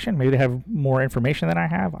conversation. Maybe they have more information than I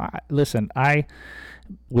have.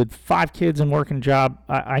 With 5 kids and working job,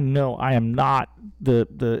 I know I am not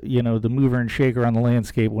the mover and shaker on the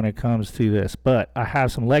landscape when it comes to this, but I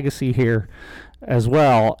have some legacy here as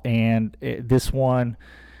well. And this one,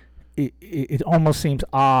 it almost seems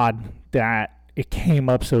odd that it came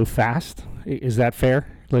up so fast. Is that fair?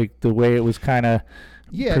 Like the way it was kind of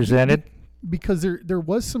presented? Because there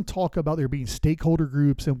was some talk about there being stakeholder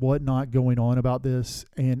groups and whatnot going on about this.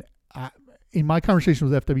 And in my conversation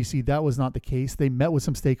with FWC, that was not the case. They met with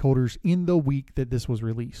some stakeholders in the week that this was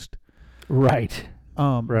released. Right.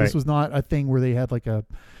 Right. This was not a thing where they had like a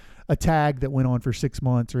tag that went on for 6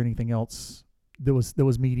 months or anything else that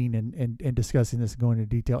was meeting and discussing this and going into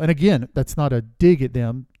detail. And again, that's not a dig at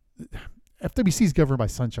them. FWC is governed by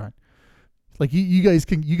sunshine. Like you guys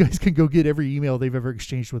can go get every email they've ever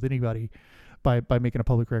exchanged with anybody by making a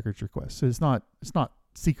public records request. So it's not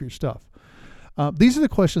secret stuff. These are the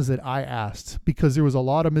questions that I asked because there was a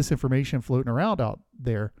lot of misinformation floating around out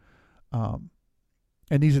there. And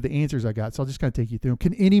these are the answers I got. So I'll just kind of take you through them.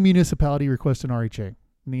 Can any municipality request an RHA?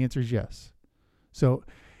 And the answer is yes. So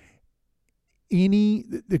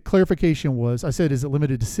the clarification was, I said, is it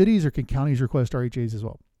limited to cities or can counties request RHAs as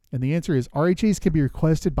well? And the answer is RHAs can be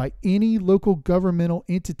requested by any local governmental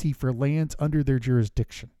entity for lands under their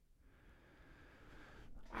jurisdiction.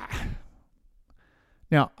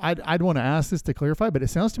 Now, I'd want to ask this to clarify, but it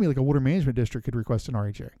sounds to me like a water management district could request an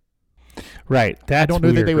RHA. Right. That's I don't know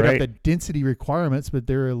weird, that they would right? have the density requirements, but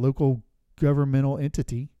they're a local governmental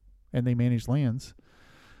entity and they manage lands.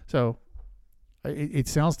 So it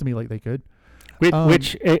sounds to me like they could.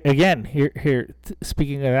 Which again, here,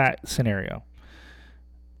 speaking of that scenario,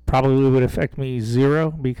 probably would affect me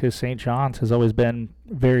zero because St. John's has always been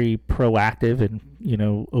very proactive in,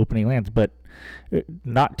 opening lands. But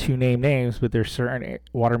not to name names, but there's certain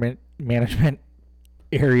water management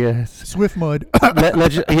areas. Swift Mud.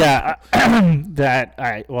 That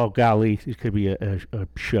golly, it could be a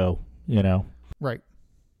show, Right.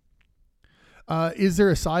 Is there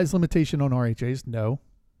a size limitation on RHAs? No.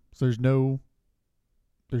 So there's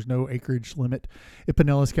no acreage limit. If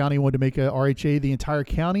Pinellas County wanted to make a RHA the entire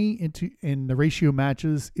county and the ratio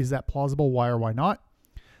matches, is that plausible? Why or why not?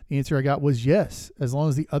 The answer I got was yes, as long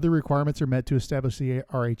as the other requirements are met to establish the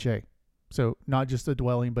RHA. So not just a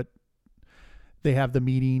dwelling, but they have the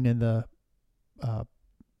meeting and the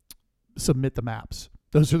submit the maps.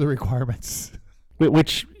 Those are the requirements.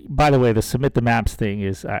 Which, by the way, the submit the maps thing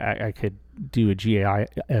is I could do a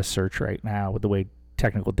GIS search right now with the way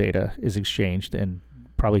technical data is exchanged and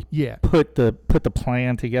probably put the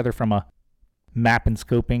plan together from a map and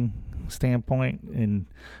scoping standpoint in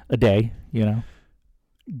a day,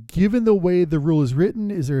 Given the way the rule is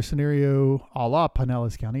written, is there a scenario a la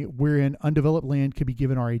Pinellas County wherein undeveloped land could be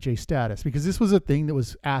given RHA status? Because this was a thing that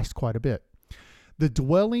was asked quite a bit. The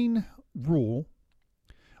dwelling rule,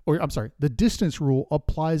 the distance rule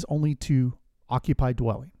applies only to occupied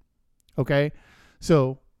dwelling. Okay?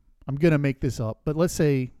 So I'm going to make this up, but let's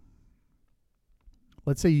say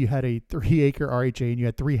you had a 3-acre RHA and you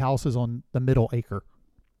had 3 houses on the middle acre.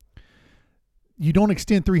 You don't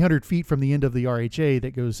extend 300 feet from the end of the RHA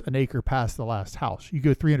that goes an acre past the last house. You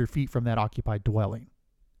go 300 feet from that occupied dwelling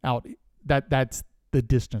out. That's the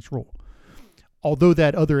distance rule. Although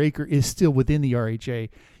that other acre is still within the RHA,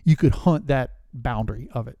 you could hunt that boundary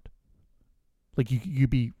of it. Like you'd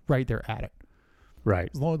be right there at it. Right.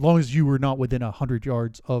 As long as you were not within 100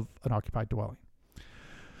 yards of an occupied dwelling.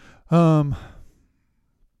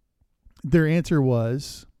 Their answer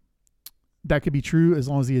was that could be true as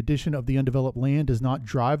long as the addition of the undeveloped land does not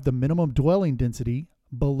drive the minimum dwelling density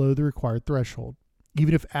below the required threshold.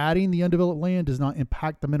 Even if adding the undeveloped land does not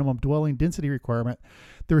impact the minimum dwelling density requirement,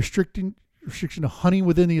 the restriction of hunting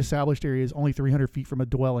within the established area is only 300 feet from a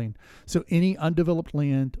dwelling. So any undeveloped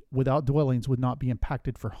land without dwellings would not be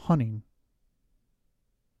impacted for hunting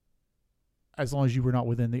as long as you were not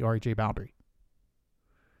within the RHA boundary.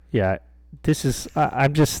 Yeah, this is,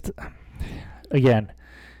 I'm just, again,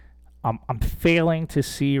 I'm failing to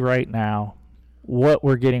see right now what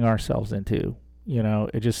we're getting ourselves into.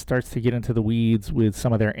 It just starts to get into the weeds with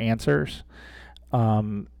some of their answers.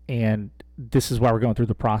 And this is why we're going through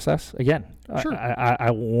the process. Again, sure. I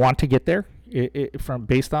want to get there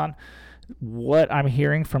based on what I'm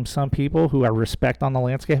hearing from some people who I respect on the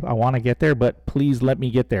landscape. I want to get there, but please let me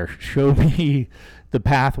get there. Show me the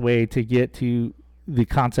pathway to get to the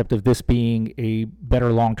concept of this being a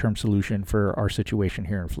better long-term solution for our situation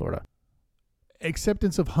here in Florida.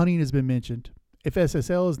 Acceptance of hunting has been mentioned. If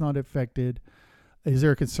SSL is not affected, is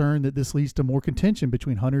there a concern that this leads to more contention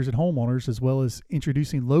between hunters and homeowners, as well as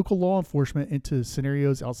introducing local law enforcement into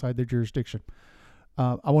scenarios outside their jurisdiction?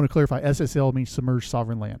 I want to clarify, SSL means submerged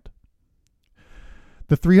sovereign land.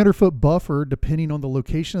 The 300-foot buffer, depending on the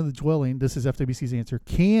location of the dwelling, this is FWC's answer,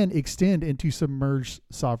 can extend into submerged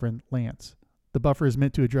sovereign lands. The buffer is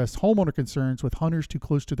meant to address homeowner concerns with hunters too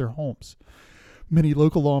close to their homes. Many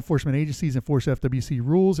local law enforcement agencies enforce FWC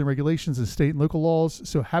rules and regulations and state and local laws,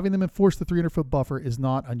 so having them enforce the 300-foot buffer is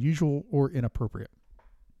not unusual or inappropriate.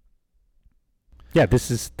 Yeah,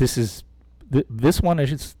 this one is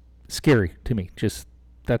just scary to me. Just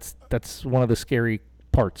that's one of the scary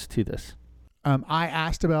parts to this. I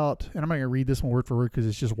asked about, and I'm not going to read this one word for word because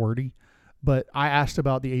it's just wordy, but I asked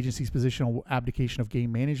about the agency's position on abdication of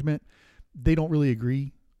game management. They don't really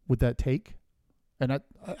agree with that take, and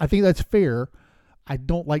I think that's fair. I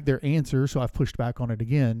don't like their answer, so I've pushed back on it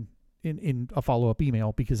again in a follow-up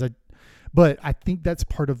email but I think that's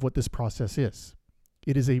part of what this process is.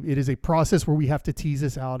 It is a process where we have to tease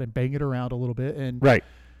this out and bang it around a little bit, and right.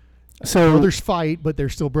 So brothers fight, but they're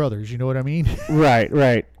still brothers. You know what I mean?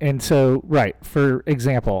 Right. And so, for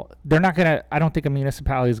example, they're not gonna. I don't think a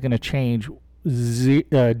municipality is gonna change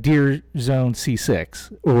deer zone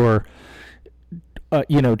C6 or.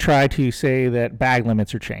 Try to say that bag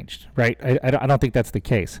limits are changed, right? I don't think that's the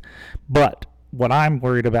case. But what I'm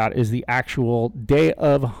worried about is the actual day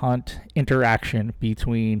of hunt interaction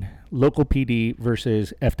between local PD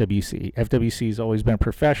versus FWC. FWC has always been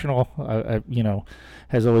professional,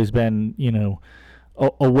 has always been,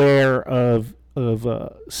 aware of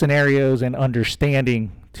scenarios and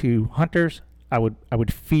understanding to hunters. I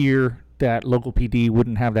would fear that local PD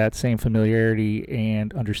wouldn't have that same familiarity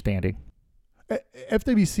and understanding.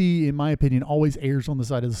 FWC, in my opinion, always errs on the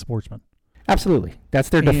side of the sportsman. Absolutely. That's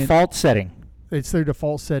their default setting. It's their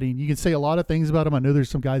default setting. You can say a lot of things about them. I know there's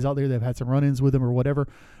some guys out there that have had some run-ins with them or whatever,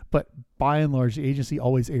 but by and large, the agency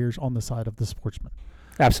always errs on the side of the sportsman.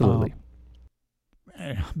 Absolutely.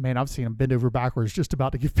 Man, I've seen them bend over backwards just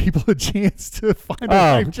about to give people a chance to find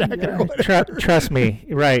a life jacket or whatever. Trust me.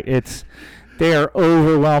 Right. They are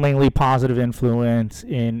overwhelmingly positive influence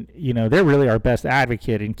in, they're really our best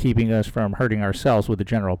advocate in keeping us from hurting ourselves with the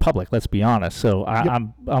general public. Let's be honest. So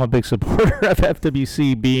I'm a big supporter of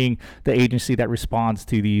FWC being the agency that responds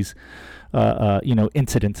to these,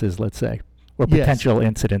 incidences, let's say, or potential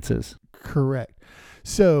incidences. Correct.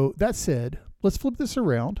 So that said, let's flip this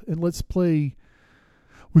around and let's play.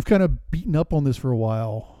 We've kind of beaten up on this for a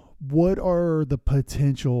while. What are the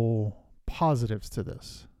potential positives to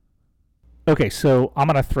this? Okay, so I'm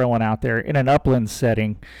going to throw one out there. In an upland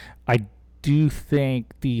setting, I do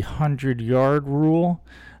think the 100-yard rule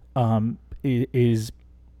is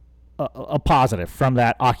a positive from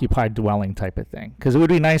that occupied dwelling type of thing. Because it would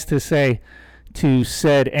be nice to say to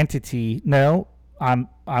said entity, no, I'm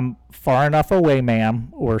far enough away, ma'am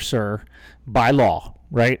or sir, by law,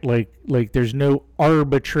 right? Like there's no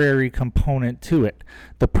arbitrary component to it.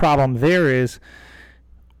 The problem there is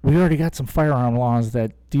we already got some firearm laws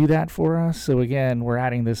that do that for us. So again, we're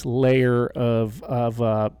adding this layer of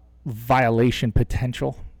violation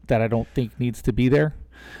potential that I don't think needs to be there.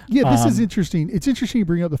 Yeah, this is interesting. It's interesting you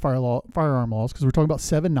bring up the firearm laws because we're talking about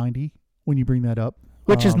 790 when you bring that up,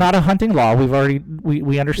 which is not a hunting law.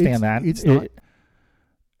 We understand that it's not.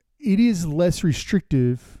 It is less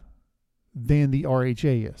restrictive than the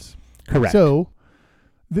RHA is. Correct. So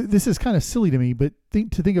this is kind of silly to me, but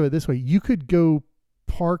think of it this way: you could go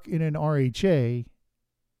park in an RHA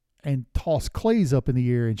and toss clays up in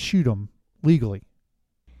the air and shoot them legally.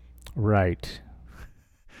 Right.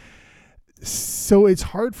 So it's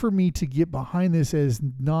hard for me to get behind this as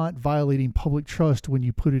not violating public trust when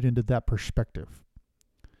you put it into that perspective.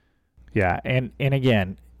 Yeah, and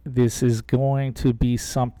again, this is going to be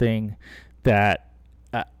something that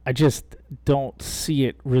I just don't see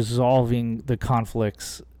it resolving the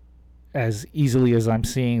conflicts as easily as I'm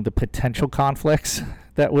seeing the potential conflicts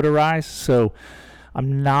that would arise. So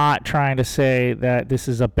I'm not trying to say that this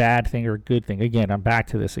is a bad thing or a good thing. Again, I'm back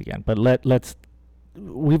to this again. But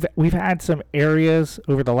we've had some areas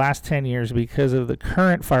over the last 10 years because of the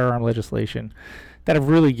current firearm legislation that have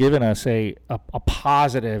really given us a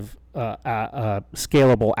positive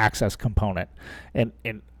scalable access component. And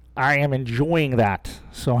I am enjoying that.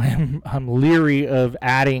 So I'm leery of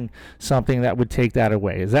adding something that would take that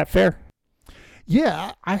away. Is that fair?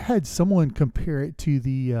 Yeah, I had someone compare it to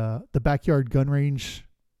the backyard gun range.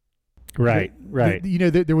 Right.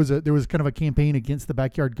 There was kind of a campaign against the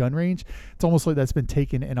backyard gun range. It's almost like that's been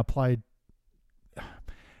taken and applied.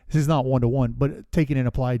 This is not 1-to-1, but taken and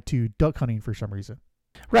applied to duck hunting for some reason.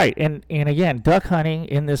 Right, and again, duck hunting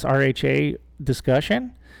in this RHA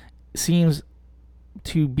discussion seems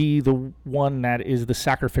to be the one that is the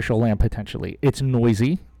sacrificial lamb potentially. It's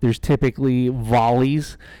noisy. There's typically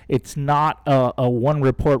volleys. It's not a one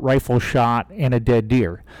report rifle shot and a dead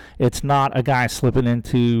deer. It's not a guy slipping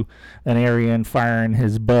into an area and firing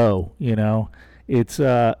his bow, It's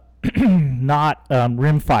not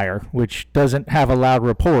rimfire, which doesn't have a loud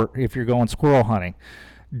report if you're going squirrel hunting.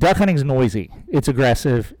 Duck hunting's noisy. It's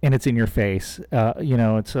aggressive and it's in your face.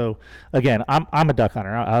 And so again, I'm a duck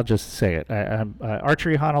hunter. I'll just say it. I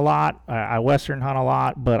archery hunt a lot. I western hunt a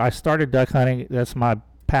lot, but I started duck hunting. That's my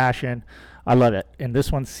passion. I love it. And this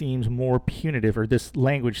one seems more punitive, or this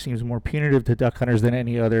language seems more punitive to duck hunters than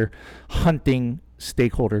any other hunting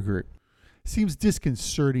stakeholder group. Seems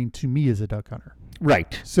disconcerting to me as a duck hunter.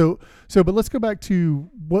 Right. So, but let's go back to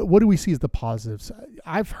what do we see as the positives?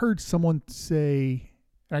 I've heard someone say,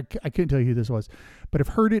 I couldn't tell you who this was, but I've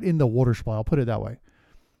heard it in the water supply. I'll put it that way,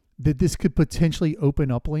 that this could potentially open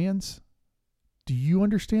up lands. Do you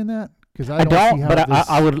understand that? Because I don't see how but this...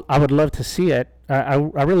 I would love to see it. I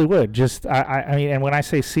really would. Just I mean, and when I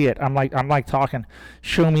say see it, I'm like talking.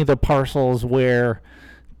 Show me the parcels where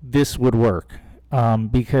this would work,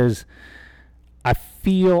 because I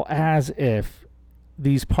feel as if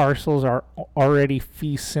these parcels are already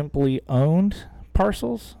fee simply owned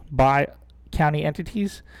parcels by county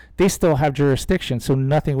entities. They still have jurisdiction, so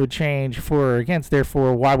nothing would change for or against.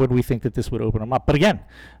 Therefore, why would we think that this would open them up? But again,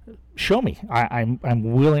 show me. I'm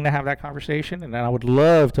willing to have that conversation, and I would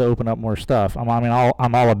love to open up more stuff. I'm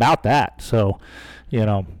all about that. So,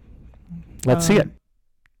 let's see it.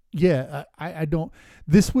 Yeah, I don't.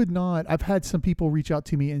 This would not. I've had some people reach out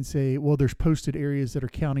to me and say, "Well, there's posted areas that are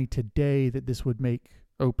county today that this would make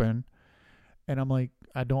open," and I'm like,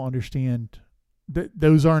 I don't understand.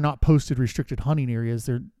 Those are not posted restricted hunting areas.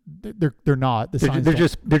 They're not.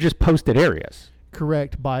 They're just posted areas.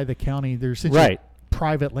 Correct, by the county. They're essentially Right.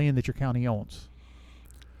 private land that your county owns.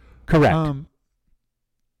 Correct.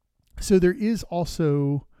 So there is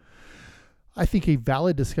also, I think, a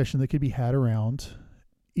valid discussion that could be had around,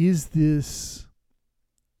 is this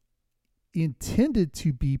intended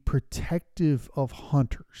to be protective of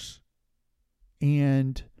hunters?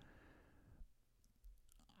 And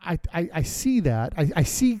I see that. I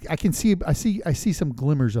see some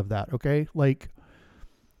glimmers of that, okay? Like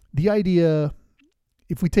the idea,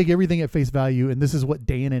 if we take everything at face value, and this is what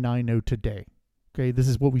Dan and I know today, okay? This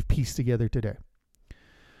is what we've pieced together today.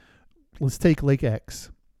 Let's take Lake X.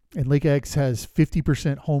 And Lake X has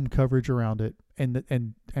 50% home coverage around it, and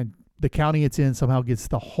the county it's in somehow gets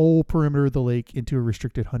the whole perimeter of the lake into a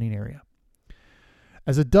restricted hunting area.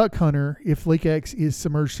 As a duck hunter, if Lake X is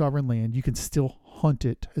submerged sovereign land, you can still hunt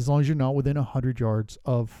it as long as you're not within 100 yards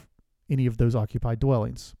of any of those occupied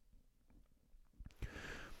dwellings.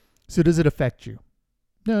 So does it affect you?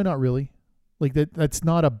 No, not really. Like that's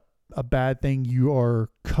not a bad thing. You are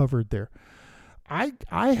covered there. I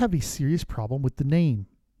have a serious problem with the name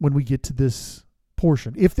when we get to this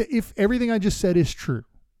portion. If everything I just said is true,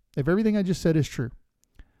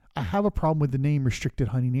 I have a problem with the name restricted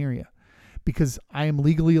hunting area, because I am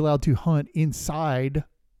legally allowed to hunt inside,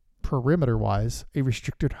 perimeter wise, a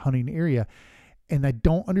restricted hunting area. And I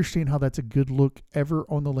don't understand how that's a good look ever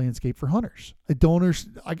on the landscape for hunters.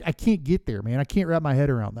 I can't get there, man. I can't wrap my head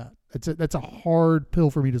around that. That's a hard pill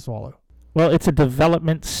for me to swallow. Well, it's a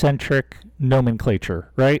development-centric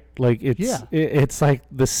nomenclature, right? Like it's like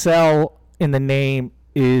the cell in the name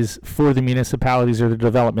is for the municipalities or the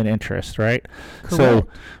development interest, right? Correct. So,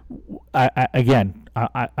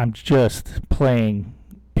 I'm just playing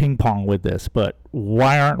ping pong with this, but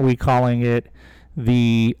why aren't we calling it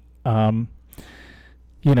the,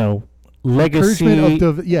 legacy?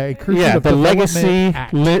 The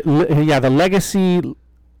legacy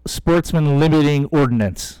sportsman limiting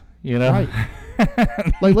ordinance. Right.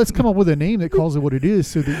 Like, let's come up with a name that calls it what it is,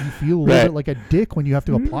 so that you feel a little bit like a dick when you have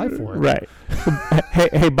to apply for it. Right.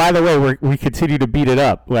 hey, by the way, we continue to beat it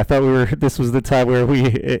up. I thought this was the time where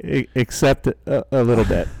we accept a little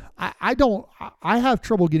bit. I have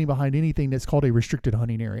trouble getting behind anything that's called a restricted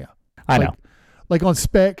hunting area. I know. Like on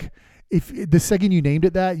spec, if the second you named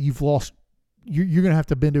it that, you've lost. You're going to have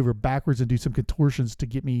to bend over backwards and do some contortions to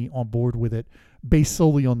get me on board with it, based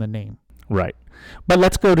solely on the name. Right. But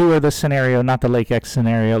let's go to the scenario, not the Lake X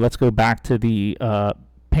scenario. Let's go back to the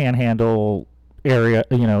Panhandle area,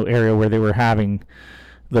 area where they were having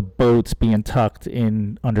the boats being tucked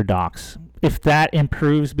in under docks. If that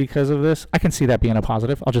improves because of this, I can see that being a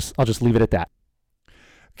positive. I'll just leave it at that.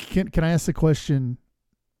 Can I ask the question,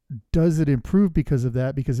 does it improve because of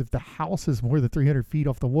that? Because if the house is more than 300 feet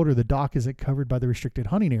off the water, the dock isn't covered by the restricted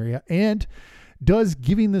hunting area. And does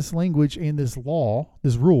giving this language and this law,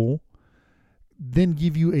 this rule, then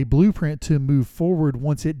give you a blueprint to move forward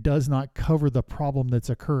once it does not cover the problem that's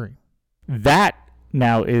occurring? That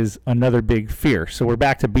now is another big fear. So we're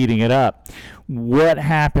back to beating it up. What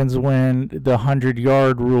happens when the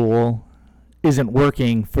 100-yard rule isn't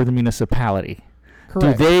working for the municipality?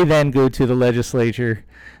 Correct. Do they then go to the legislature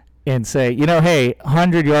and say, hey,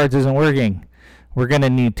 100 yards isn't working. We're going to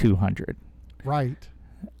need 200. Right.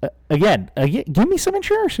 Again, give me some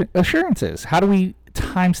assurances. How do we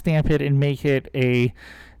timestamp it and make it a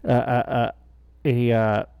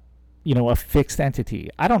fixed entity?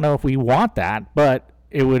 I don't know if we want that, but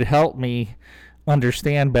it would help me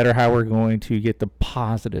understand better how we're going to get the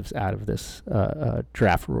positives out of this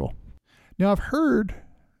draft rule. Now, I've heard,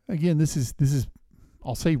 again, this is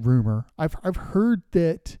I'll say rumor. I've heard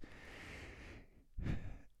that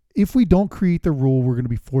if we don't create the rule, we're going to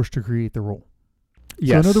be forced to create the rule.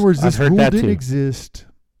 Yes, so in other words, this rule didn't too. exist,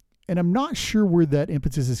 and I'm not sure where that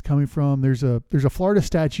impetus is coming from. There's a Florida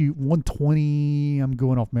statute 120. I'm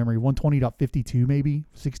going off memory. 120.52 maybe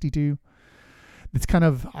 62. It's kind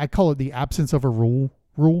of, I call it the absence of a rule.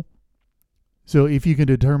 So if you can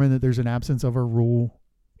determine that there's an absence of a rule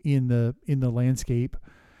in the landscape,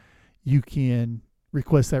 you can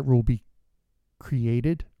request that rule be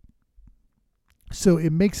created. So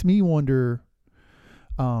it makes me wonder,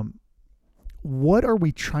 what are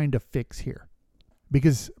we trying to fix here?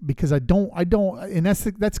 because I don't, and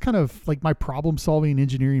that's kind of like my problem solving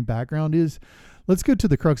engineering background is. Let's go to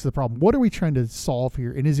the crux of the problem. What are we trying to solve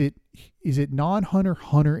here? And is it non-hunter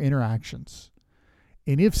hunter interactions?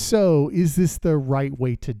 And if so, is this the right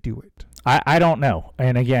way to do it? I don't know.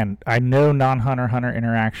 And again, I know non-hunter hunter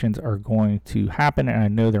interactions are going to happen, and I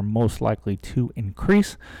know they're most likely to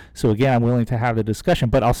increase. So again, I'm willing to have the discussion.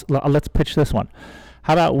 But let's pitch this one.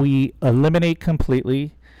 How about we eliminate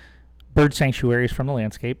completely bird sanctuaries from the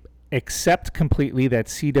landscape? Accept completely that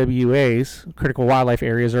CWAs, critical wildlife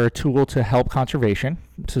areas, are a tool to help conservation,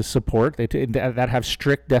 to support, that have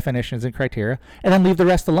strict definitions and criteria, and then leave the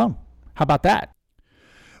rest alone. How about that?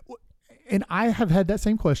 And I have had that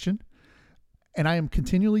same question, and I am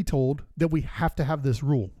continually told that we have to have this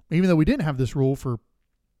rule, even though we didn't have this rule for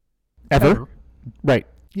ever. Right.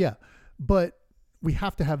 Yeah, but we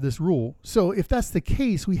have to have this rule. So if that's the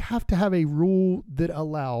case, we have to have a rule that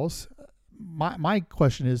allows... My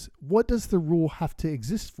question is, what does the rule have to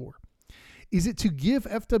exist for? Is it to give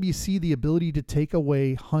FWC the ability to take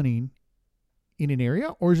away hunting in an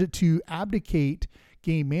area, or is it to abdicate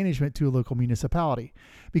game management to a local municipality?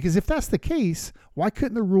 Because if that's the case, why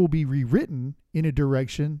couldn't the rule be rewritten in a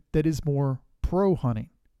direction that is more pro-hunting?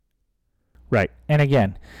 Right. And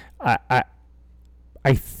again,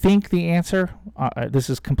 I think the answer, this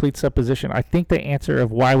is complete supposition, I think the answer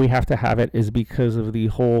of why we have to have it is because of the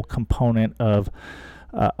whole component of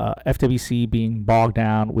FWC being bogged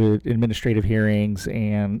down with administrative hearings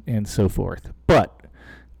and so forth. But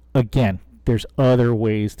again, there's other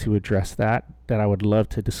ways to address that I would love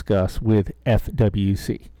to discuss with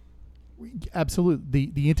FWC. Absolutely.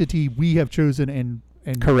 The entity we have chosen and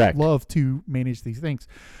correct, love to manage these things.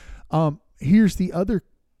 Here's the other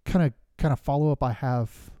kind of follow up I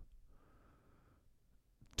have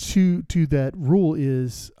to that rule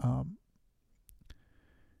is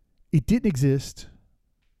it didn't exist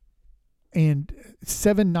and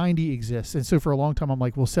 790 exists. And so for a long time I'm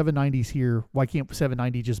like, well, 790's here. Why can't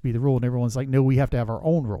 790 just be the rule? And everyone's like, no, we have to have our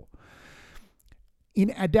own rule.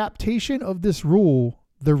 In adaptation of this rule,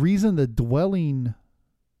 the reason the dwelling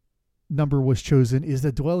number was chosen is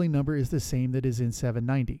the dwelling number is the same that is in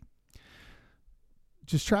 790.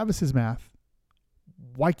 Just Travis's math.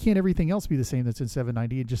 Why can't everything else be the same that's in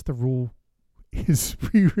 790 and just the rule is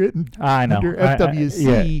rewritten under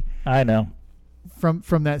FWC? I know.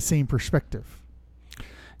 From that same perspective.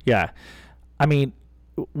 Yeah. I mean,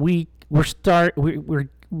 we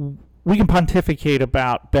can pontificate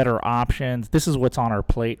about better options. This is what's on our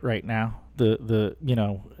plate right now.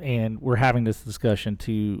 And we're having this discussion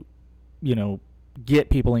to, get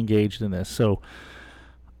people engaged in this. So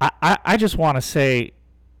I just want to say,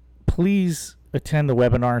 please attend the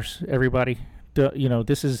webinars, everybody.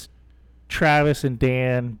 This is Travis and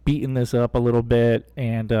Dan beating this up a little bit.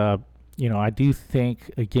 And, I do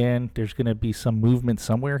think, again, there's going to be some movement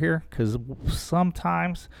somewhere here, because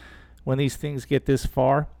sometimes when these things get this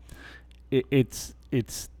far, it's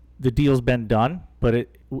the deal's been done. But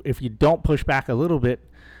if you don't push back a little bit,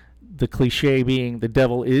 the cliche being the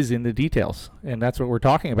devil is in the details. And that's what we're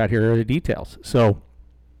talking about here, are the details. So,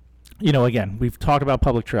 again, we've talked about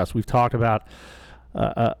public trust. We've talked about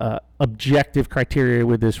objective criteria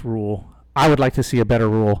with this rule. I would like to see a better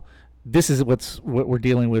rule. This is what we're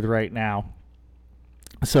dealing with right now.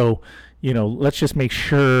 So, let's just make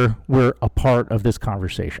sure we're a part of this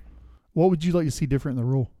conversation. What would you like to see different in the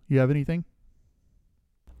rule? You have anything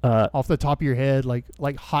off the top of your head,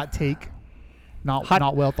 like hot take, not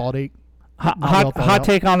well thought out? Hot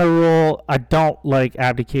take on the rule. I don't like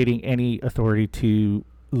abdicating any authority to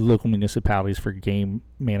local municipalities for game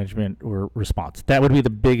management or response. That would be the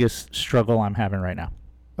biggest struggle I'm having right now.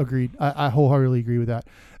 Agreed. I wholeheartedly agree with that.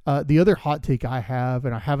 The other hot take I have,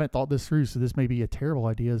 and I haven't thought this through, so this may be a terrible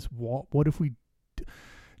idea, is what if we...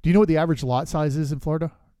 Do you know what the average lot size is in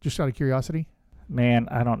Florida? Just out of curiosity. Man,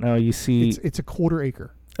 I don't know. You see... It's a quarter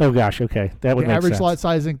acre. Oh, gosh. Okay. That would make sense. The average lot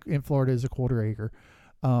size in Florida is a quarter acre.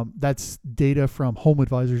 That's data from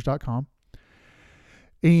homeadvisors.com.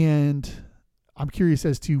 And I'm curious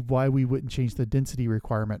as to why we wouldn't change the density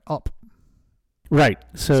requirement up. Right.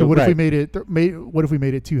 So what if we made it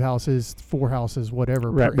 2 houses, 4 houses,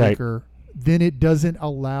 whatever per acre? Then it doesn't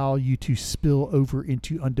allow you to spill over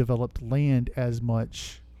into undeveloped land as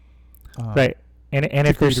much. Right. And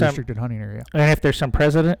if there's some restricted hunting area, and if there's some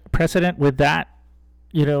precedent with that,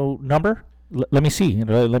 number, let me see.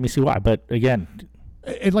 Let me see why. But again,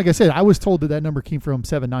 and like I said, I was told that number came from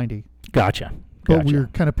 790. Gotcha. But we're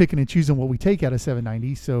kind of picking and choosing what we take out of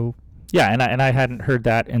 790. So yeah, and I hadn't heard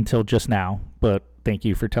that until just now. But thank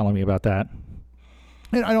you for telling me about that.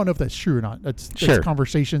 And I don't know if that's true or not. That's Sure.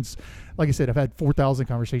 conversations. Like I said, I've had 4,000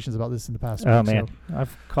 conversations about this in the past Oh week. man, So.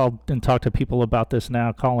 I've called and talked to people about this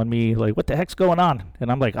now, calling me like, "What the heck's going on?"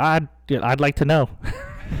 And I'm like, "I'd like to know."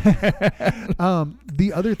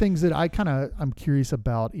 The other things that I'm curious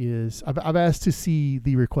about is I've asked to see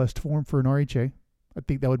the request form for an RHA. I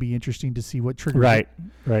think that would be interesting to see what triggers it.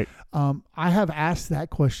 Right. I have asked that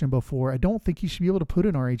question before. I don't think you should be able to put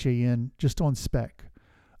an RHA in just on spec.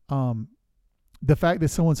 The fact that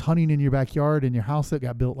someone's hunting in your backyard in your house that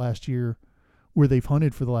got built last year, where they've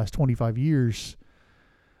hunted for the last 25 years,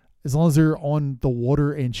 as long as they're on the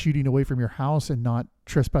water and shooting away from your house and not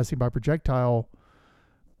trespassing by projectile,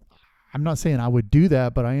 I'm not saying I would do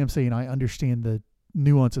that, but I am saying I understand the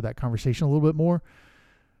nuance of that conversation a little bit more.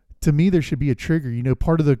 To me, there should be a trigger. You know,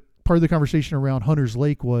 part of the conversation around Hunter's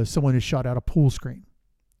Lake was someone has shot out a pool screen.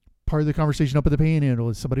 Part of the conversation up at the Panhandle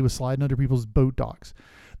is somebody was sliding under people's boat docks.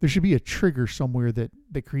 There should be a trigger somewhere that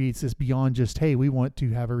creates this beyond just, hey, we want to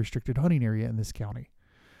have a restricted hunting area in this county.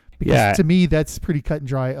 Because to me, that's pretty cut and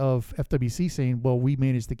dry of FWC saying, well, we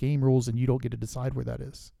manage the game rules and you don't get to decide where that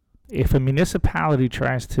is. If a municipality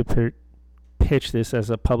tries to pitch this as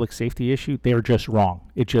a public safety issue, they're just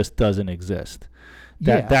wrong. It just doesn't exist.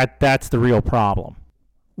 That's the real problem.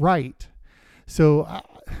 Right. So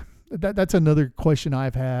that's another question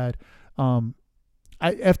I've had.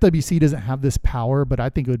 FWC doesn't have this power, but I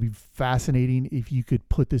think it would be fascinating if you could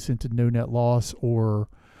put this into no net loss or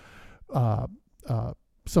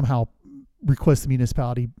somehow request the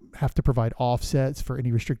municipality have to provide offsets for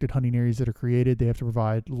any restricted hunting areas that are created. They have to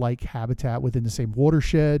provide like habitat within the same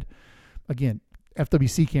watershed. Again,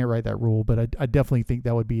 FWC can't write that rule, but I definitely think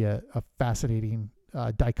that would be a fascinating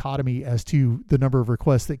dichotomy as to the number of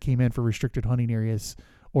requests that came in for restricted hunting areas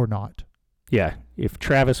or not. Yeah, if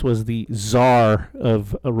Travis was the czar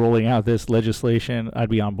of rolling out this legislation, I'd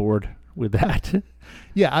be on board with that.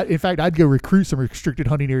 Yeah, in fact, I'd go recruit some restricted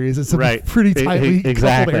hunting areas in some pretty tightly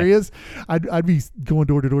coupled areas. I'd be going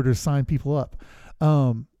door to door to sign people up.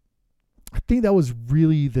 I think that was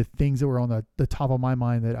really the things that were on the top of my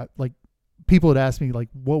mind that people had asked me, like,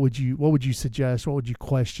 what would you suggest? What would you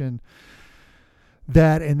question?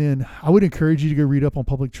 That, and then I would encourage you to go read up on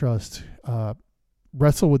public trust.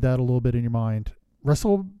 Wrestle with that a little bit in your mind.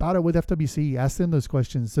 Wrestle about it with FWC. Ask them those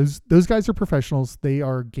questions. Those guys are professionals. They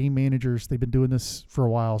are game managers. They've been doing this for a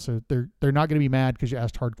while, so they're not going to be mad because you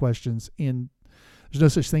asked hard questions. And there's no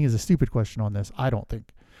such thing as a stupid question on this, I don't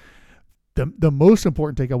think. The most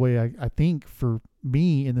important takeaway I think for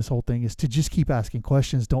me in this whole thing is to just keep asking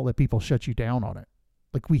questions. Don't let people shut you down on it.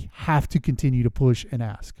 Like, we have to continue to push and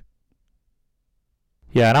ask.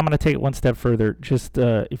 Yeah, and I'm going to take it one step further. Just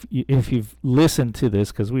if you've listened to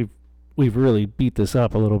this, because we've really beat this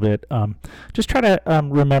up a little bit, just try to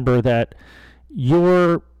remember that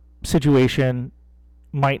your situation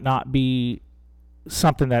might not be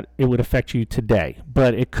something that it would affect you today,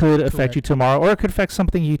 but it could affect you tomorrow, or it could affect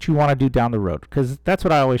something that you want to do down the road. Because that's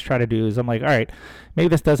what I always try to do is I'm like, all right, maybe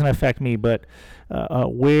this doesn't affect me, but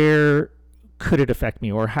where could it affect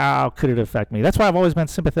me, or how could it affect me? That's why I've always been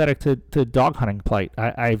sympathetic to dog hunting plight.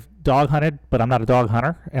 I've dog hunted, but I'm not a dog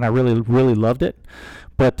hunter, and I really, really loved it.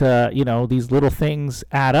 But, these little things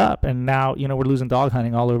add up, and now, we're losing dog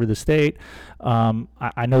hunting all over the state.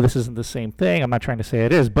 I know this isn't the same thing. I'm not trying to say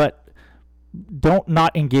it is, but don't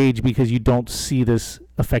not engage because you don't see this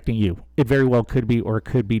affecting you. It very well could be, or it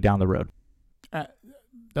could be down the road. That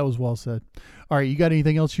was well said. All right, you got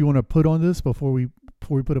anything else you want to put on this before we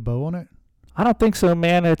put a bow on it? I don't think so,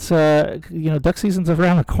 man. It's duck season's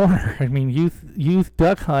around the corner. I mean, youth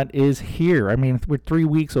duck hunt is here. I mean, we're 3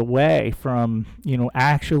 weeks away from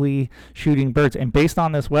actually shooting birds. And based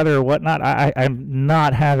on this weather or whatnot, I'm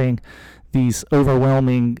not having these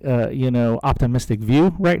overwhelming optimistic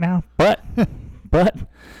view right now. But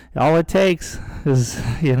all it takes is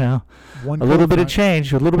a little bit of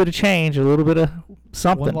change, a little bit of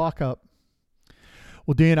something. One lockup.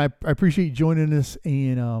 Well, Dan, I appreciate you joining us,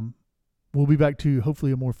 and we'll be back to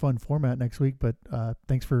hopefully a more fun format next week, but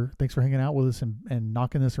thanks for hanging out with us and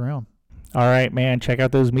knocking this around. All right, man. Check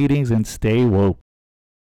out those meetings and stay woke.